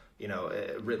Snap,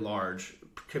 writ large,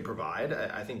 could provide,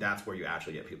 I think that's where you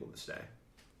actually get people to stay.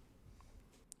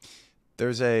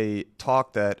 There's a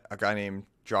talk that a guy named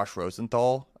Josh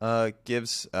Rosenthal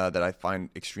gives that I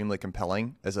find extremely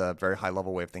compelling as a very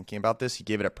high-level way of thinking about this. He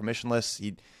gave it at Permissionless.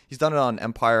 He's done it on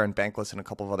Empire and Bankless and a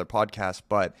couple of other podcasts.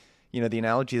 But, the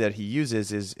analogy that he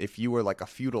uses is if you were like a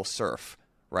feudal serf,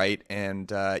 right?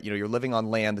 And, you're living on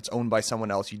land that's owned by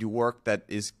someone else. You do work that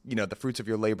is, the fruits of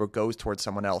your labor goes towards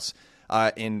someone else.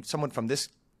 And someone from this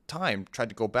time tried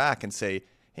to go back and say,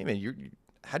 hey, man,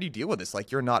 how do you deal with this? Like,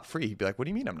 you're not free. He'd be like, what do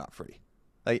you mean I'm not free?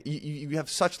 Like you have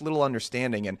such little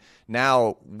understanding, and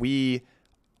now we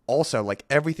also like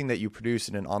everything that you produce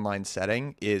in an online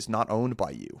setting is not owned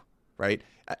by you, right?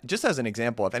 Just as an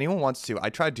example, if anyone wants to, I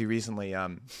tried to recently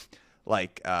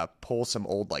pull some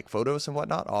old like photos and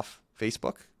whatnot off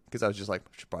Facebook because I was just like,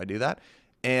 I should probably do that,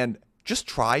 and just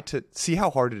try to see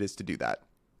how hard it is to do that.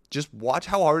 Just watch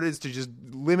how hard it is to just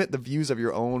limit the views of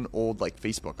your own old like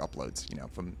Facebook uploads,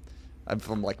 I'm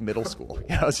from like middle school.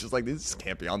 It's just like, this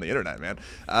can't be on the internet, man.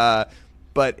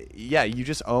 But yeah, you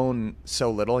just own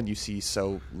so little and you see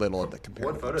so little of the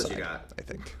comparative. What photos upside, you got? I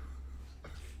think.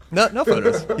 No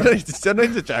photos. You don't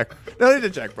need to check. No need to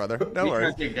check, brother. No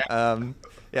worries.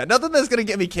 Nothing that's gonna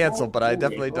get me canceled, but I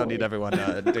definitely don't need everyone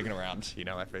digging around,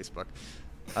 my Facebook.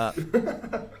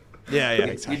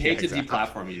 Exactly. We'd hate to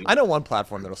deplatform you. I know one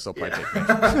platform that'll still probably take me.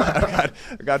 I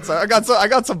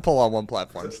got some pull on one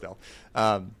platform still.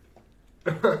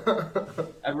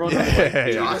 Everyone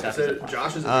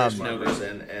Josh is a very smart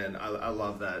person, and I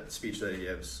love that speech that he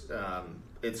gives.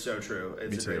 It's so true.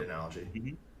 It's a great analogy.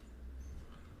 Mm-hmm.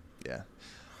 Yeah.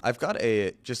 I've got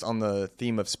just on the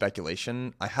theme of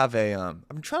speculation, I have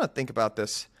I'm trying to think about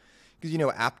this because,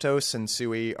 Aptos and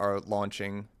Sui are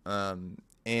launching,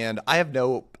 and I have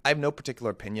no particular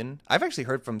opinion. I've actually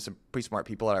heard from some pretty smart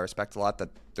people that I respect a lot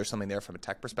that there's something there from a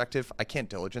tech perspective. I can't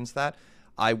diligence that.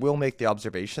 I will make the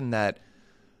observation that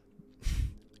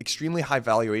extremely high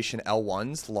valuation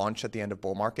L1s launched at the end of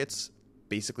bull markets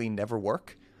basically never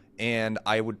work. And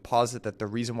I would posit that the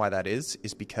reason why that is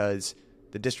because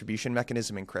the distribution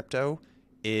mechanism in crypto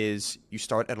is you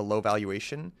start at a low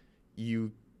valuation,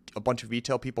 a bunch of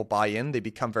retail people buy in, they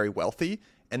become very wealthy,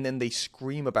 and then they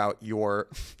scream about your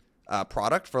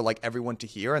product for like everyone to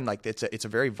hear. And like it's a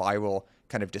very viral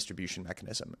kind of distribution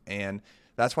mechanism. And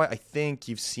that's why I think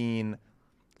you've seen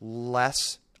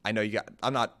less. I know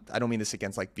I don't mean this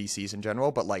against like VCs in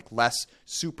general, but like less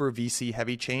super VC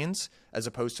heavy chains as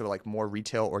opposed to like more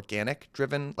retail organic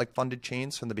driven like funded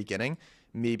chains from the beginning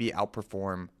maybe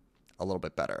outperform a little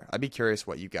bit better. I'd be curious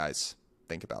what you guys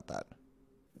think about that.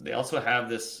 They also have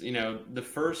this, the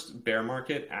first bear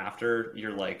market after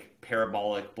your like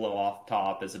parabolic blow off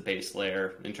top as a base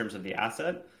layer in terms of the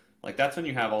asset, like that's when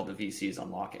you have all the VCs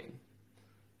unlocking.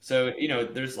 So,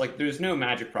 there's no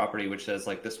magic property which says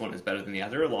like this one is better than the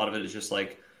other. A lot of it is just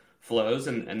like flows,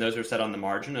 and those are set on the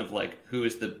margin of like who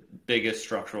is the biggest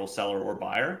structural seller or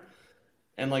buyer.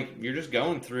 And like you're just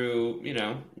going through,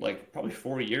 like probably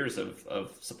 4 years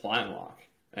of supply unlock.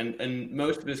 And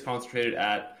most of it is concentrated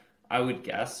at, I would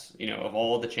guess, of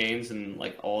all the chains and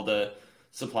like all the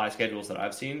supply schedules that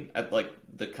I've seen at like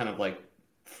the kind of like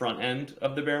front end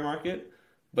of the bear market.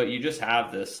 But you just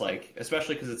have this, like,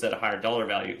 especially because it's at a higher dollar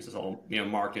value, because it's all,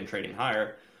 marked and trading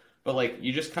higher. But, like,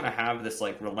 you just kind of have this,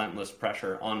 like, relentless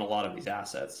pressure on a lot of these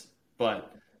assets. But,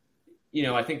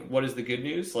 I think what is the good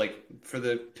news? Like, for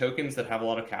the tokens that have a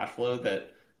lot of cash flow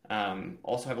that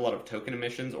also have a lot of token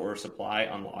emissions or supply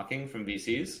unlocking from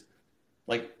VCs,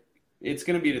 like, it's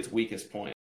going to be at its weakest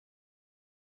point.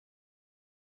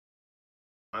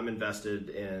 I'm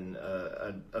invested in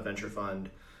a venture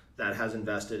fund that has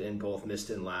invested in both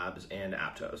Mistin Labs and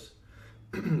Aptos.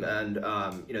 And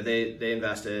they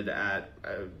invested at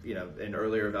an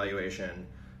earlier valuation,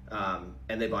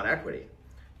 and they bought equity.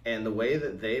 And the way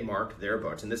that they marked their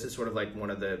books, and this is sort of like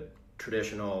one of the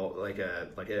traditional, like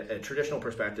a traditional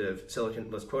perspective,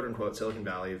 let's quote unquote Silicon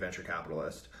Valley venture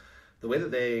capitalist. The way that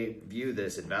they view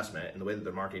this investment and the way that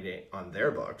they're marketing it on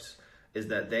their books is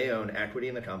that they own equity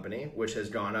in the company, which has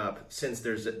gone up since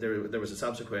there was a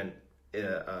subsequent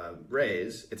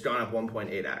raise. It's gone up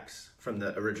 1.8x from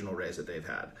the original raise that they've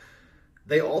had.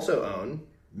 They also own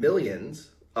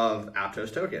millions of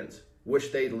Aptos tokens,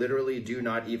 which they literally do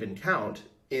not even count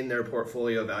in their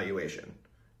portfolio valuation.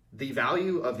 The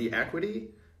value of the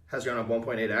equity has gone up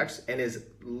 1.8x and is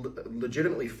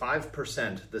legitimately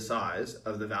 5% the size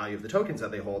of the value of the tokens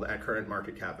that they hold at current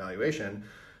market cap valuation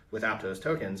with Aptos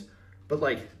tokens. But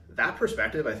like that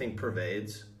perspective, I think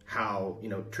pervades how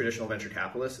traditional venture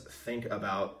capitalists think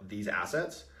about these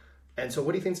assets. And so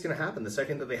what do you think is going to happen the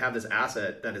second that they have this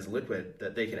asset that is liquid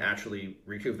that they can actually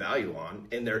recoup value on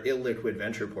in their illiquid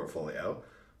venture portfolio?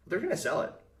 They're going to sell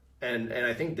it. And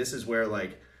I think this is where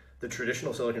like the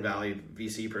traditional Silicon Valley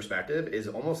VC perspective is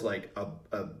almost like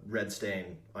a red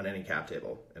stain on any cap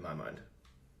table in my mind.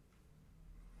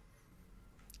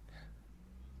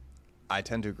 I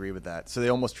tend to agree with that. So they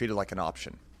almost treat it like an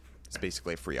option. It's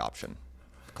basically a free option,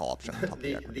 call option.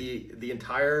 The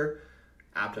entire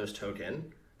Aptos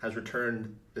token has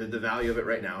returned the value of it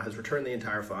right now has returned the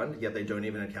entire fund, yet they don't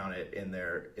even account it in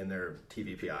their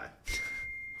TVPI.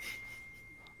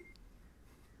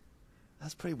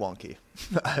 That's pretty wonky.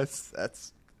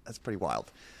 that's pretty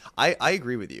wild. I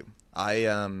agree with you. I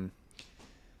don't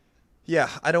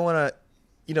want to.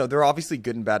 There are obviously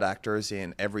good and bad actors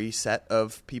in every set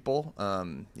of people.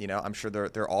 I'm sure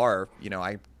there are.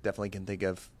 I definitely can think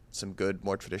of some good,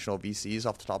 more traditional VCs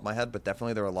off the top of my head, but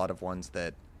definitely there are a lot of ones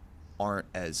that aren't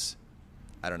as,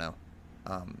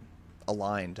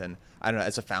 aligned. And I don't know,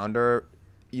 as a founder,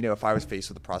 if I was faced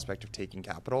with the prospect of taking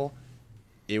capital,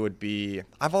 it would be,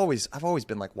 I've always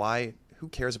been like, why, who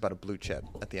cares about a blue chip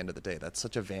at the end of the day? That's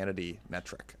such a vanity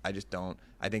metric. I just don't.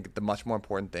 I think the much more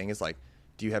important thing is like,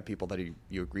 do you have people that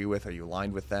you agree with? Are you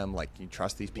aligned with them? Like, you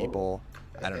trust these people?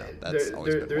 I don't know. That's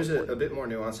there's a bit more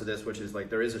nuance to this, which is like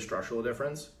there is a structural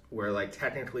difference where like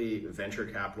technically venture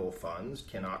capital funds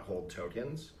cannot hold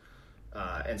tokens.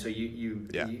 And so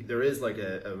there is like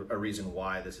a reason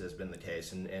why this has been the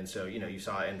case. And so, you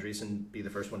saw Andreessen be the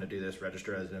first one to do this,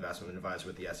 register as an investment advisor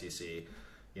with the SEC.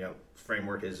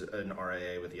 Framework is an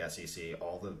RIA with the SEC.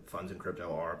 All the funds in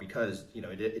crypto are because,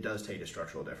 it does take a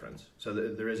structural difference. So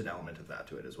there is an element of that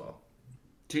to it as well.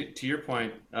 To your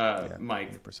point,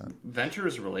 Mike, 100%. Venture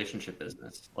is a relationship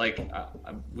business. Like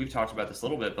we've talked about this a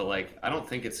little bit, but like I don't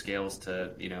think it scales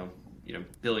to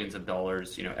billions of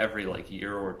dollars every like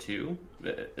year or two,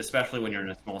 especially when you're in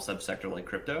a small subsector like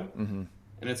crypto. Mm-hmm.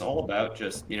 And it's all about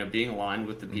just being aligned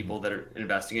with the people that are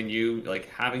investing in you, like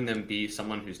having them be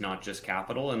someone who's not just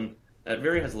capital, and that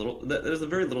there's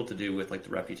very little to do with like the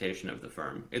reputation of the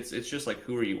firm. It's just like,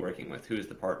 who are you working with? Who is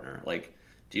the partner? Like,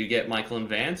 do you get Michael and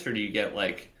Vance, or do you get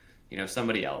like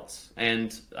somebody else?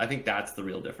 And I think that's the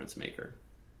real difference maker.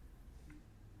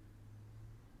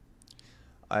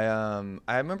 I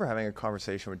remember having a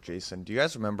conversation with Jason. Do you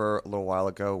guys remember a little while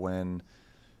ago when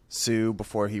Sue,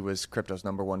 before he was crypto's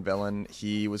number one villain,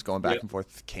 he was going back and forth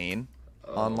with Kane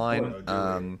online,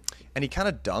 and he kind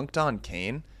of dunked on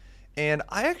Kane. And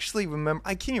I actually remember,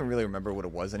 I can't even really remember what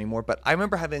it was anymore, but I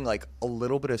remember having like a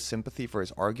little bit of sympathy for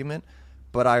his argument.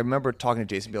 But I remember talking to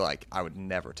Jason and be like, I would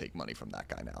never take money from that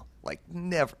guy now. Like,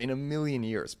 never in a million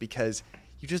years, because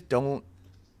you just don't.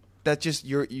 That just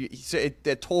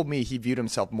it told me he viewed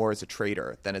himself more as a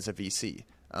trader than as a VC.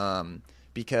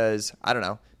 Because I don't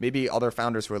know, maybe other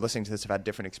founders who are listening to this have had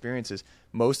different experiences.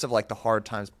 Most of like the hard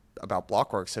times about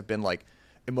Blockworks have been like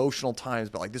emotional times,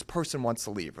 but like this person wants to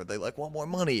leave, or they like want more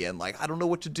money, and like I don't know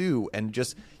what to do, and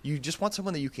you just want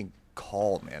someone that you can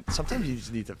call, man. Sometimes you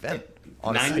just need to vent.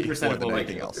 90% of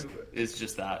anything else is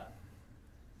just that.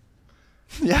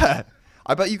 Yeah,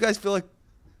 I bet you guys feel like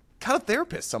kind of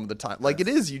therapists some of the time. Like it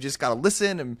is, you just gotta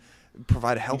listen and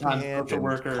provide a helping hand and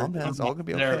worker, calm down. It's all gonna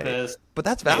be okay. Therapist. But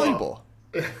that's valuable.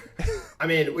 I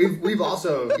mean, we've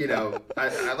also,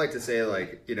 I'd like to say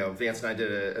like, Vance and I did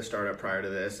a startup prior to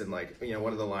this, and like,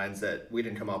 one of the lines that we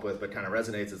didn't come up with but kind of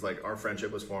resonates is like, our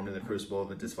friendship was formed in the crucible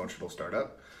of a dysfunctional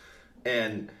startup.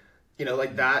 And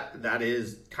like that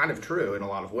is kind of true in a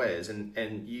lot of ways.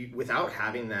 And you, without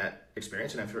having that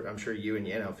experience, and I'm sure you and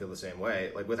Yano feel the same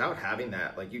way, like without having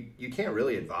that, like you can't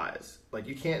really advise. Like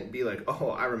you can't be like,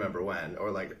 oh, I remember when,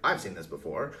 or like, I've seen this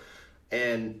before.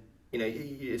 and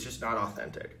it's just not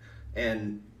authentic.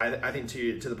 And I think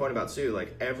to the point about Sue,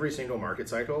 like every single market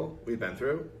cycle we've been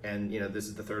through, and this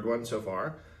is the third one so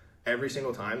far. Every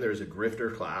single time there's a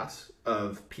grifter class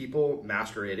of people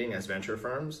masquerading as venture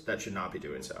firms that should not be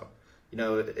doing so.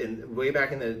 Way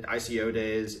back in the ICO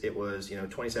days, it was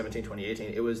 2017,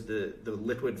 2018. It was the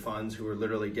liquid funds who were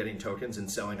literally getting tokens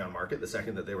and selling on market the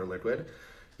second that they were liquid.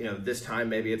 This time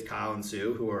maybe it's Kyle and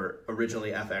Sue who are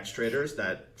originally FX traders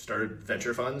that started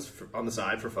venture funds on the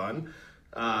side for fun.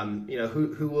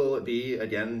 Who will it be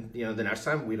again? The next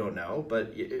time, we don't know.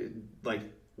 But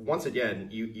once again,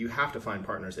 you have to find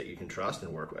partners that you can trust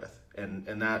and work with,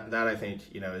 and that I think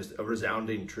is a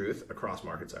resounding truth across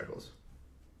market cycles.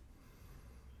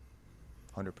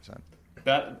 100%.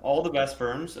 That all the best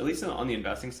firms, at least on the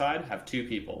investing side, have two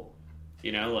people.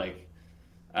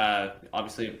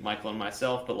 Obviously Michael and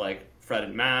myself, but like Fred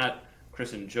and Matt,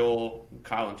 Chris and Joel,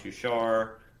 Kyle and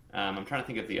Tushar. I'm trying to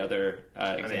think of the other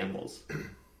examples.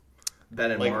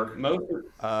 Ben and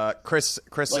Mark. Chris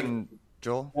and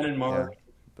Joel. Ben and Mark. Yeah,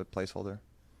 the placeholder.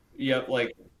 Yep.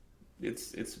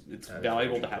 It's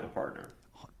valuable to have a partner.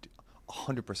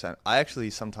 100%. I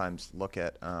actually sometimes look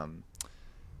at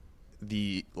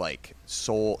the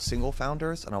single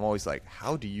founders, and I'm always like,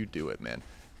 how do you do it, man?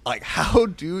 Like, how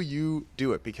do you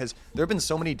do it? Because there have been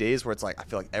so many days where it's like I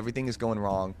feel like everything is going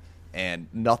wrong and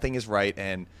nothing is right,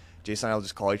 and Jason and I will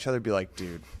just call each other and be like,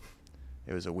 dude,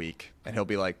 it was a week. And he'll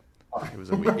be like, it was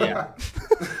a week. Yeah.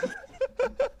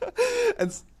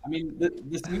 And I mean,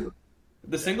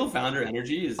 the single founder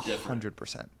energy is different.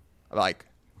 100%. Like,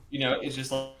 it's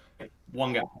just like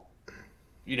one guy.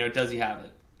 Does he have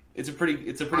it? It's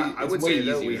I would say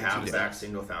that we have stacked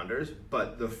single founders,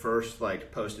 but the first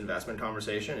post investment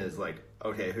conversation is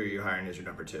okay, who are you hiring as your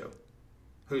number two?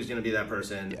 Who's going to be that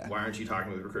person? Yeah. Why aren't you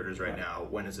talking with recruiters right now?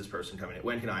 When is this person coming in?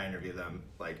 When can I interview them?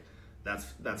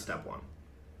 That's step one.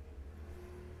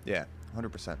 Yeah,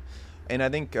 100%. And I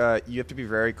think you have to be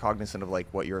very cognizant of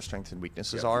what your strengths and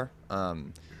weaknesses are.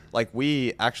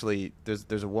 We actually,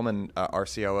 there's a woman, our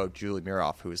COO, Julie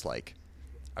Miroff, who is I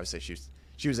would say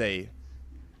she was a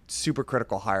super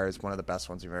critical hire, is one of the best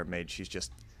ones we've ever made. She's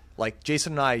just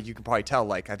Jason and I, you can probably tell,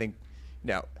 I think,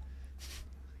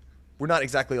 we're not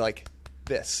exactly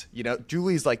this,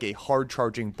 Julie's a hard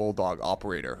charging bulldog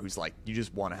operator who's you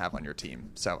just want to have on your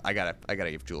team. So I gotta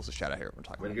give Jules a shout out here. We're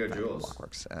talking about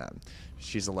Blockworks.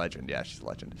 She's a legend. Yeah, she's a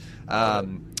legend.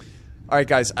 All right,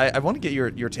 guys, I want to get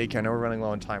your take here. I know we're running low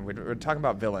on time. We're talking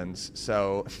about villains.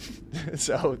 So this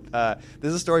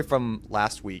is a story from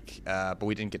last week, but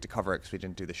we didn't get to cover it because we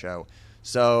didn't do the show.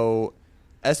 So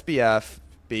SBF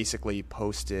basically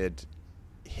posted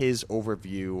his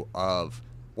overview of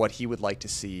what he would like to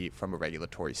see from a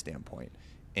regulatory standpoint,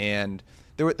 and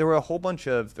there were a whole bunch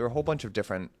of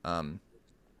different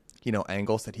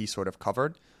angles that he sort of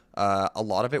covered. A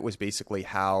lot of it was basically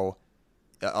how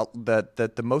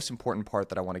the most important part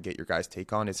that I want to get your guys'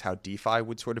 take on is how DeFi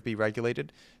would sort of be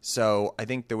regulated. So I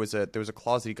think there was a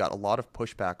clause that he got a lot of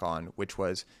pushback on, which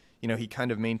was he kind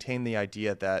of maintained the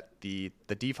idea that the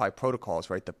DeFi protocols,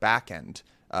 right, the back end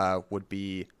would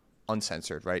be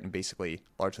uncensored, right, and basically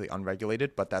largely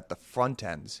unregulated, but that the front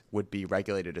ends would be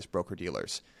regulated as broker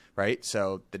dealers, right?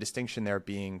 So the distinction there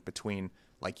being between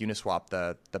Uniswap,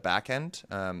 the back end,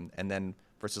 and then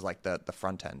versus the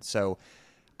front end. So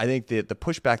I think the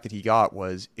pushback that he got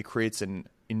was it creates an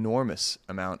enormous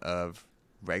amount of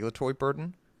regulatory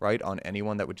burden, right, on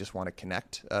anyone that would just want to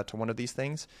connect to one of these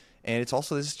things. And it's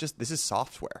also this is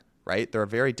software, right? They're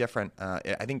very different.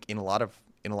 I think in a lot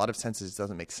of senses, it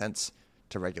doesn't make sense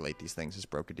to regulate these things as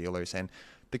broker dealers. And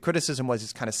the criticism was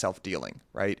it's kind of self-dealing,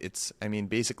 right?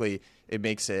 Basically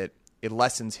it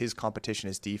lessens his competition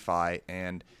as DeFi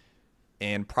and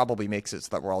probably makes it so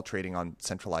that we're all trading on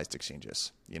centralized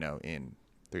exchanges, in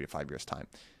 3 to 5 years time.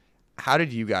 How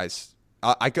did you guys,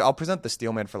 I'll present the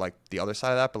Steelman for the other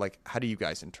side of that, but how do you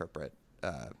guys interpret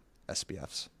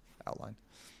SBF's outline?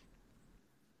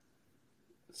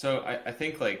 So I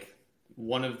think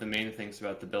one of the main things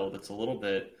about the bill that's a little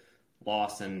bit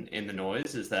lost in the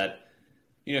noise is that,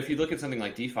 if you look at something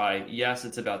like DeFi, yes,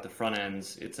 it's about the front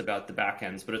ends, it's about the back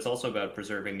ends, but it's also about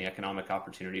preserving the economic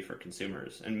opportunity for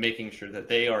consumers and making sure that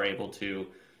they are able to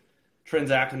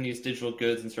transact in these digital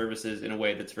goods and services in a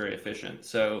way that's very efficient.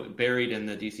 So buried in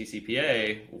the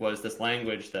DCCPA was this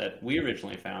language that we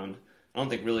originally found. I don't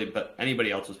think really, but anybody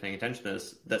else was paying attention to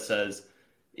this, that says,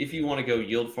 if you want to go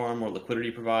yield farm or liquidity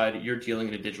provide, you're dealing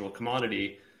in a digital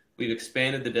commodity. We've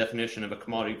expanded the definition of a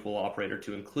commodity pool operator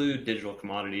to include digital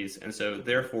commodities. And so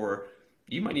therefore,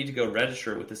 you might need to go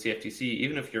register with the CFTC,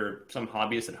 even if you're some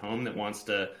hobbyist at home that wants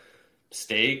to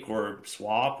stake or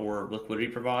swap or liquidity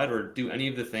provide or do any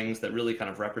of the things that really kind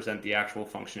of represent the actual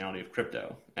functionality of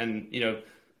crypto. And,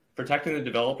 protecting the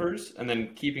developers and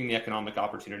then keeping the economic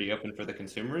opportunity open for the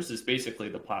consumers is basically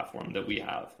the platform that we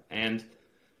have. And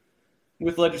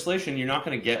with legislation, you're not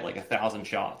going to get like 1,000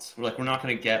 shots. We're not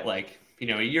going to get like,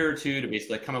 a year or two to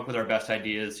basically come up with our best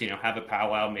ideas, have a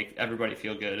powwow, make everybody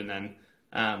feel good, and then,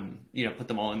 put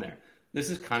them all in there. This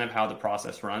is kind of how the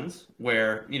process runs,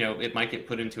 where, it might get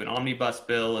put into an omnibus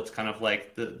bill. It's kind of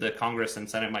like the Congress and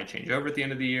Senate might change over at the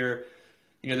end of the year.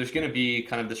 There's going to be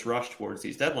kind of this rush towards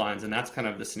these deadlines, and that's kind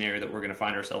of the scenario that we're going to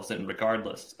find ourselves in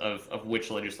regardless of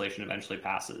which legislation eventually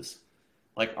passes.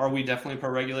 Like, are we definitely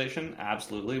pro-regulation?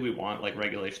 Absolutely. We want like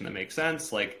regulation that makes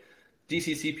sense. Like,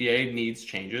 DCCPA needs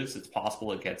changes. It's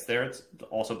possible it gets there. It's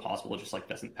also possible it just like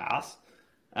doesn't pass.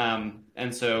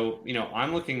 And so,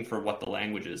 I'm looking for what the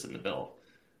language is in the bill.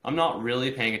 I'm not really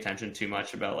paying attention too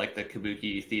much about like the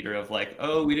kabuki theater of like,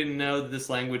 oh, we didn't know that this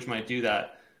language might do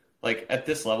that. Like at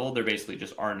this level, there basically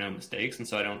just are no mistakes. And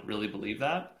so I don't really believe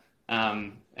that.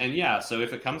 And yeah, so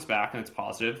if it comes back and it's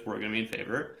positive, we're going to be in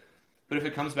favor. But if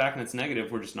it comes back and it's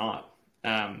negative, we're just not.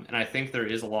 And I think there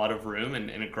is a lot of room in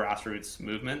a grassroots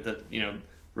movement that,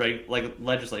 like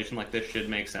legislation like this should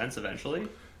make sense eventually.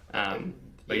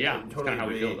 But yeah, it's kind of how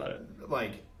we feel about it.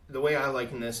 Like the way I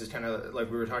liken this is kind of like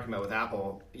we were talking about with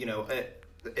Apple.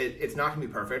 It's not going to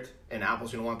be perfect, and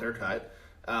Apple's going to want their cut.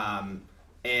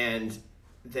 And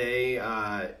they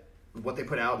what they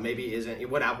put out maybe isn't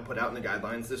what Apple put out in the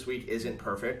guidelines this week isn't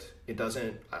perfect. It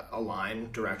doesn't align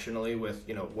directionally with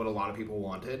what a lot of people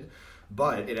wanted,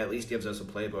 but it at least gives us a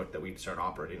playbook that we can start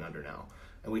operating under now,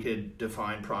 and we could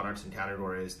define products and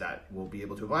categories that will be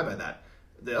able to abide by that.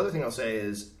 The other thing I'll say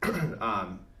is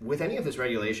with any of this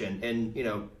regulation, and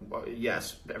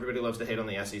yes, everybody loves to hate on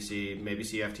the SEC. Maybe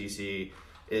CFTC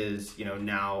is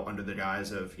now under the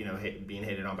guise of being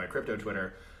hated on by crypto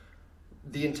Twitter.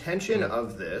 The intention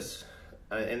of this,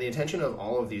 and the intention of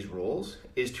all of these rules,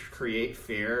 is to create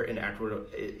fair and equitable,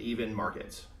 even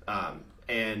markets.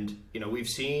 And we've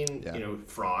seen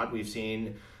fraud. We've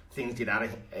seen things get out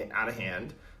of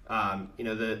hand.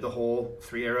 The whole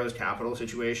Three Arrows Capital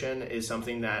situation is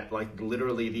something that like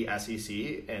literally the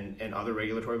SEC and other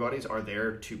regulatory bodies are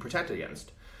there to protect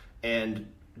against. And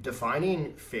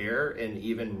defining fair and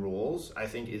even rules, I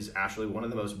think, is actually one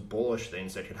of the most bullish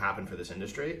things that could happen for this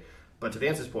industry. But to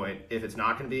Vance's point, if it's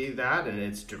not going to be that, and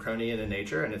it's draconian in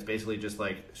nature, and it's basically just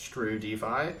like screw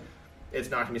DeFi,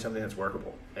 it's not going to be something that's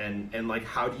workable. And like,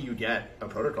 how do you get a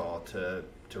protocol to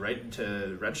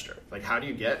register? Like, how do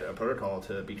you get a protocol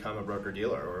to become a broker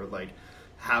dealer, or like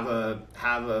have a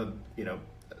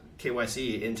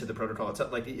KYC into the protocol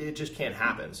itself? Like, it just can't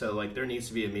happen. So like, there needs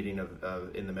to be a meeting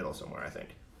of in the middle somewhere, I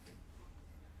think.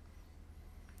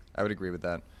 I would agree with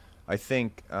that. I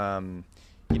think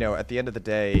at the end of the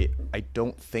day, I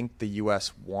don't think the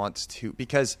U.S. wants to,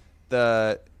 because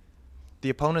the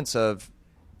opponents of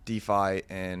DeFi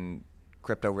and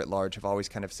crypto writ large have always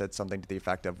kind of said something to the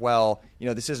effect of, well,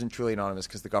 this isn't truly anonymous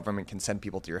because the government can send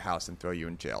people to your house and throw you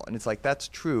in jail. And it's like, that's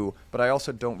true, but I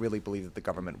also don't really believe that the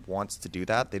government wants to do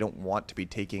that. They don't want to be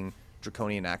taking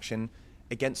draconian action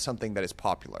against something that is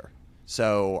popular.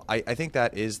 So I think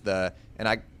that is and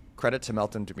I credit to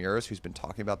Melton Demures, who's been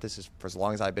talking about this for as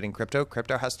long as I've been in crypto.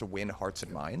 Crypto has to win hearts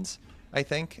and minds, I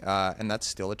think, and that's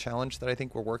still a challenge that I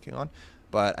think we're working on.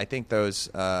 But I think those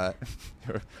we're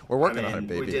working on it,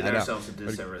 baby. We did ourselves a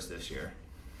disservice this year.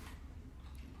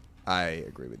 I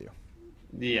agree with you.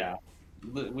 Yeah,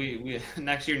 we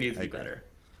next year needs to be better.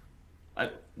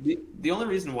 The only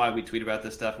reason why we tweet about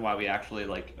this stuff and why we actually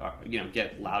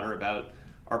get louder about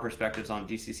our perspectives on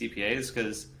DCCPA is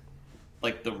because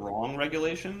like the wrong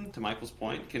regulation, to Michael's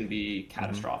point, can be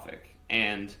catastrophic,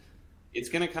 and it's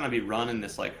going to kind of be run in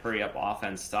this like hurry up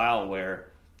offense style where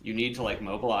you need to like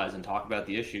mobilize and talk about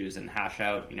the issues and hash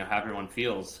out, how everyone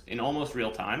feels in almost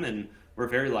real time. And we're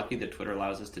very lucky that Twitter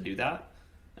allows us to do that.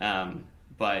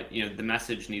 But the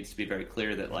message needs to be very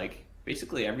clear that like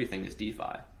basically everything is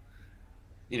DeFi.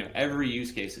 Every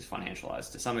use case is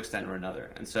financialized to some extent or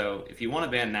another. And so if you want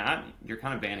to ban that, you're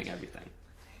kind of banning everything.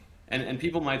 And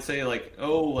people might say like,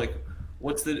 oh, like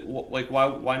what's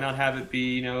why not have it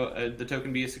be, the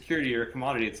token be a security or a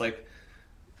commodity? It's like,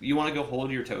 you want to go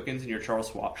hold your tokens in your Charles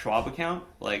Schwab account,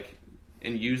 like,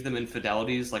 and use them in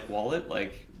Fidelity's like wallet,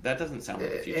 like that doesn't sound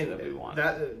like the future that we want.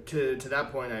 That to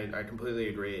that point, I completely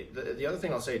agree. The other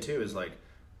thing I'll say too is like,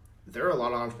 there are a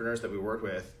lot of entrepreneurs that we work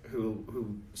with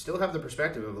who still have the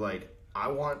perspective of like, I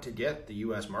want to get the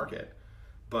U.S. market,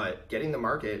 but getting the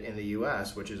market in the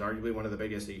U.S., which is arguably one of the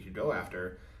biggest that you could go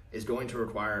after, is going to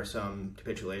require some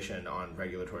capitulation on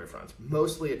regulatory fronts.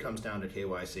 Mostly, it comes down to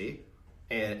KYC.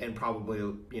 and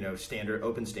probably standard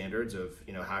open standards of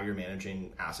how you're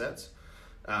managing assets.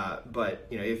 But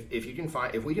if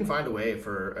we can find a way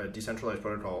for a decentralized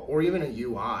protocol or even a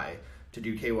UI to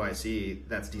do KYC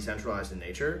that's decentralized in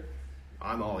nature,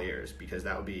 I'm all ears, because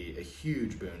that would be a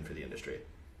huge boon for the industry.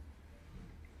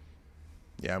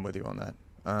 Yeah, I'm with you on that.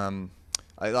 I'm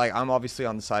obviously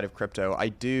on the side of crypto.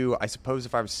 I suppose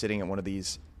if I was sitting at one of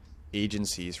these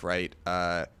agencies, right,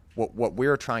 what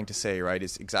we're trying to say, right,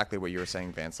 is exactly what you were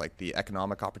saying, Vance. Like, the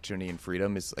economic opportunity and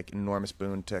freedom is like an enormous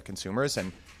boon to consumers.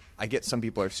 And I get some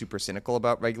people are super cynical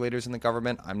about regulators in the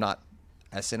government. I'm not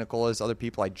as cynical as other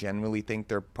people. I genuinely think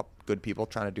they're good people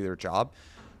trying to do their job.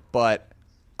 But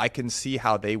I can see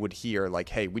how they would hear, like,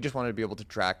 hey, we just wanted to be able to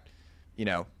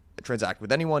transact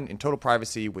with anyone in total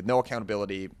privacy with no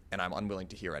accountability, and I'm unwilling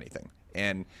to hear anything.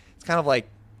 And it's kind of like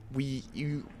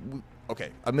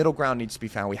a middle ground needs to be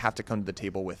found. We have to come to the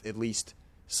table with at least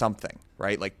something,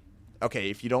 right? Like,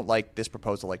 okay, if you don't like this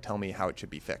proposal, like, tell me how it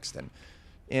should be fixed.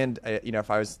 And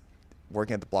if I was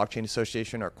working at the Blockchain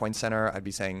Association or Coin Center, I'd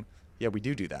be saying, yeah, we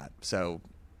do that. So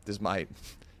this is my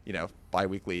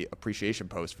bi-weekly appreciation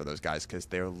post for those guys, because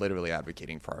they're literally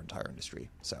advocating for our entire industry.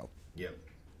 So yep,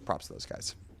 props to those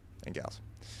guys and gals.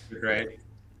 They're great.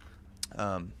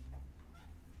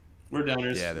 We're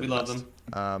donors. Yeah, we love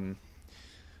them.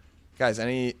 Guys,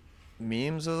 any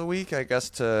memes of the week, I guess,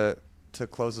 to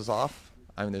close us off?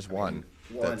 I mean, there's one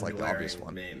that's like the obvious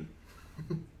one. Meme.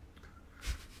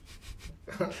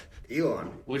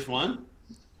 Elon. Which one?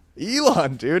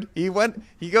 Elon, dude. He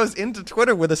goes into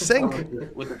Twitter with a sink.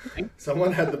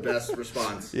 Someone had the best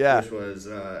response. Yeah. Which was,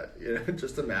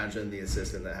 just imagine the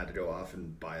assistant that had to go off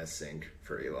and buy a sink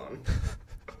for Elon.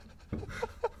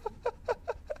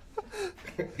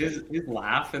 His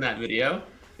laugh in that video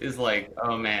is like,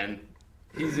 oh man,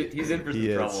 he's in for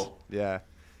some trouble. Yeah.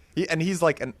 He's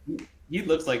like He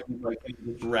looks like he's like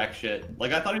wreck shit.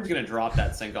 Like, I thought he was gonna drop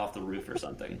that sink off the roof or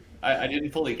something. I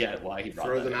didn't fully get why he brought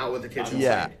throw them out with the kitchen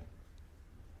sink.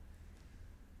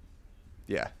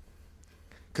 Yeah.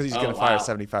 Because he's gonna fire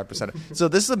 75%. So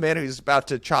this is a man who's about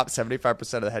to chop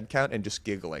 75% of the headcount and just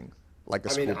giggling like a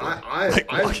schoolboy.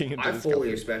 I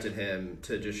fully expected him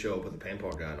to just show up with a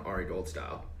paintball gun, Ari Gold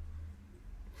style.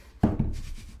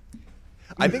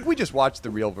 I think we just watched the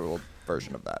real world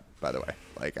version of that, by the way.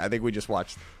 Like, I think we just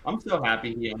watched. I'm so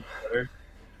happy he's on Twitter.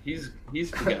 He's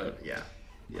the goat. Yeah.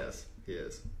 Yes, he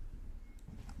is.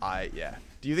 Yeah.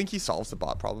 Do you think he solves the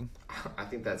bot problem? I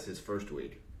think that's his first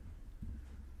week.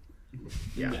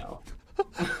 Yeah. No.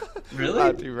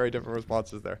 Really? Two very different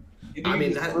responses there. I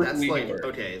mean, that's like,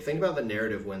 okay, think about the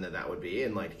narrative win that would be.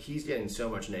 And, like, he's getting so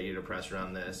much negative press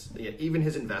around this. Even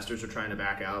his investors are trying to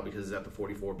back out because it's at the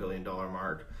 $44 billion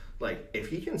mark. Like, if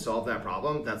he can solve that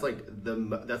problem, that's like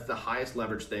that's the highest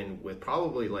leverage thing with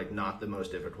probably like not the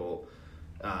most difficult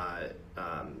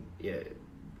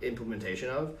implementation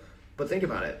of. But think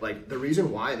about it. Like, the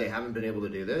reason why they haven't been able to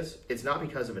do this, it's not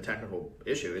because of a technical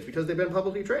issue. It's because they've been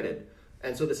publicly traded.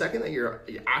 And so the second that your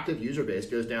active user base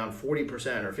goes down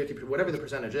 40% or 50%, whatever the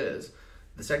percentage is,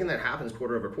 the second that happens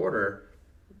quarter over quarter,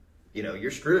 you're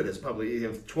screwed as publicly.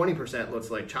 20% looks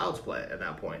like child's play at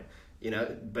that point.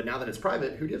 But now that it's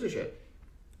private, who gives a shit?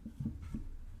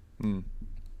 Do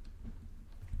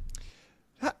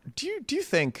you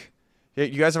think you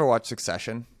guys ever watch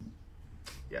Succession?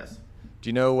 Yes. Do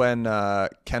you know when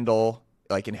Kendall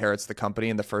like inherits the company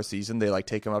in the first season? They like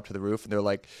take him up to the roof and they're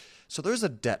like, so there's a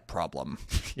debt problem.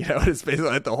 It's basically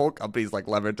like the whole company's like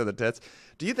levered to the tits.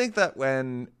 Do you think that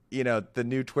when the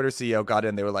new Twitter CEO got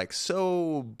in, they were like,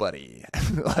 so buddy,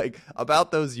 like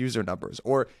about those user numbers?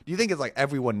 Or do you think it's like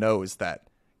everyone knows that?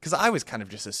 Because I was kind of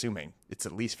just assuming it's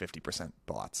at least 50%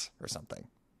 bots or something.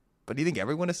 But do you think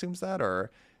everyone assumes that, or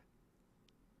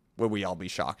would we all be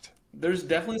shocked? There's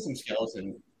definitely some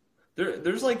skeleton.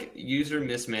 There's like user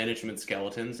mismanagement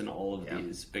skeletons in all of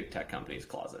these big tech companies'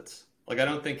 closets. Like, I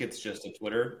don't think it's just a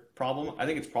Twitter problem. I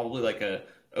think it's probably like a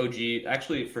OG,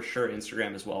 actually for sure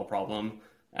Instagram as well problem.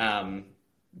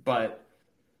 But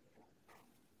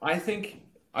I think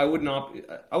I would not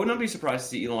be surprised to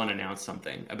see Elon announce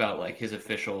something about like his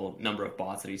official number of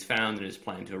bots that he's found and his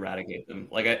plan to eradicate them.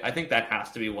 Like, I think that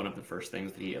has to be one of the first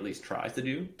things that he at least tries to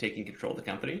do, taking control of the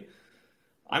company.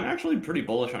 I'm actually pretty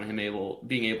bullish on him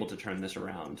being able to turn this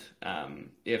around.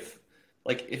 If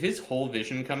his whole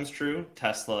vision comes true,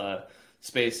 Tesla,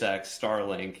 SpaceX,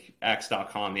 Starlink,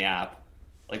 X.com, the app,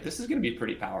 like, this is going to be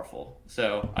pretty powerful.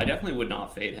 So I definitely would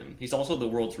not fade him. He's also the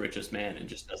world's richest man and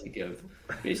just doesn't give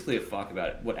basically a fuck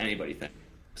about what anybody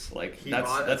thinks. Like,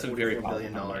 that's a very $44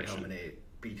 billion company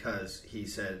because he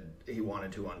said he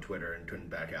wanted to on Twitter and couldn't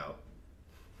back out.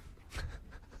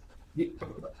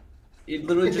 It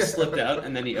literally just slipped out,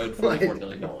 and then he owed $44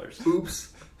 billion.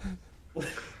 Oops.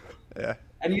 Yeah.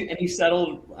 And he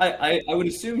settled. I would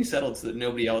assume he settled so that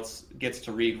nobody else gets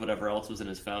to read whatever else was in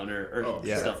his phone or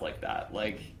stuff like that.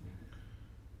 Like,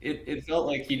 it felt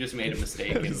like he just made a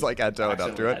mistake. It's like had to own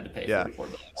up to it. Had to pay Yeah. $44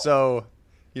 billion. So,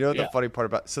 you know what the funny part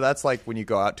about? So that's like when you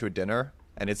go out to a dinner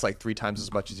and it's like 3 times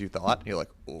as much as you thought. And you're like,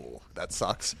 oh, that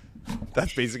sucks.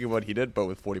 That's basically what he did, but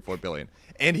with 44 billion.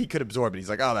 And he could absorb it. He's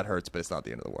like, oh, that hurts, but it's not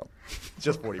the end of the world.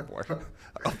 Just 44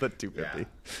 of the 250.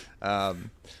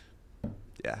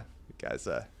 Yeah, guys.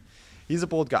 He's a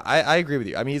bold guy. I agree with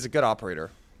you. I mean, he's a good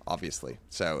operator, obviously.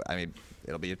 So, I mean,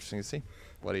 it'll be interesting to see.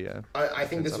 What do you? I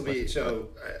think this will be so.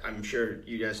 I'm sure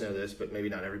you guys know this, but maybe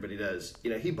not everybody does.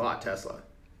 You know, he bought Tesla.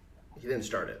 He didn't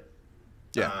start it.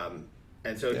 Yeah.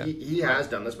 And so he has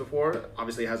done this before.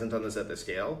 Obviously, hasn't done this at the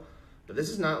scale, but this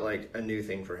is not like a new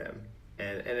thing for him.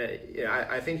 And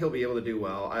I think he'll be able to do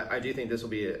well. I do think this will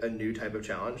be a new type of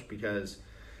challenge because,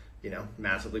 you know,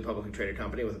 massively publicly traded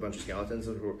company with a bunch of skeletons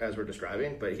as we're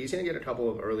describing. But he's going to get a couple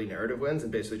of early narrative wins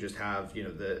and basically just have, you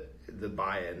know, the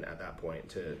buy-in at that point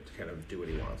to kind of do what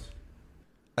he wants.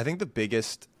 I think the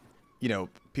biggest, you know,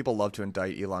 people love to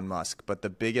indict Elon Musk, but the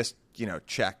biggest, you know,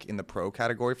 check in the pro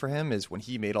category for him is when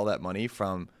he made all that money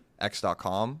from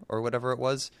X.com or whatever it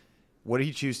was. What did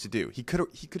he choose to do? He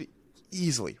could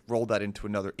easily rolled that into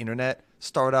another internet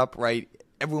startup, right?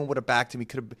 Everyone would have backed him. He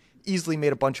could have easily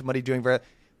made a bunch of money doing that.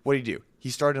 What did he do? He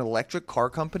started an electric car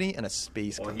company and a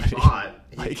space company. He bought.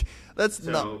 That's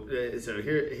so, not. So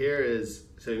here is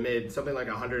he made something like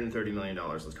 $130 million.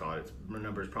 Let's call it. My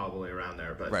number's probably around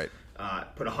there, but right.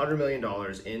 Put $100 million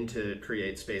in to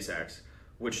create SpaceX,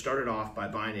 which started off by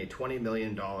buying a $20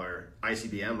 million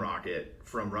ICBM rocket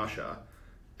from Russia,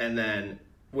 and then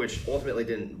which ultimately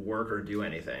didn't work or do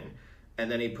anything. And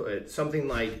then he put something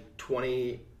like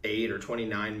 28 or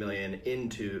 29 million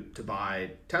into to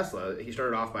buy Tesla. He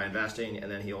started off by investing, and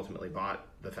then he ultimately bought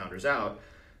the founders out,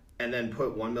 and then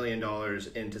put $1 million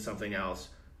into something else,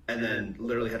 and then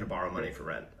literally had to borrow money for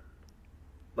rent.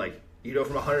 Like, you go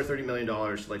from $130 million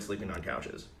to like sleeping on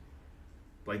couches.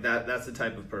 Like that's the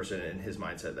type of person in his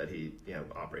mindset that he, you know,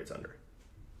 operates under.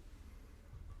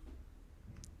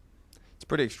 It's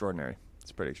pretty extraordinary.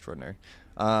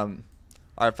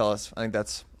 All right, fellas. I think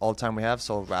that's all the time we have,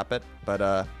 so we'll wrap it.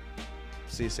 But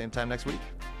see you same time next week.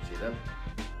 See you then.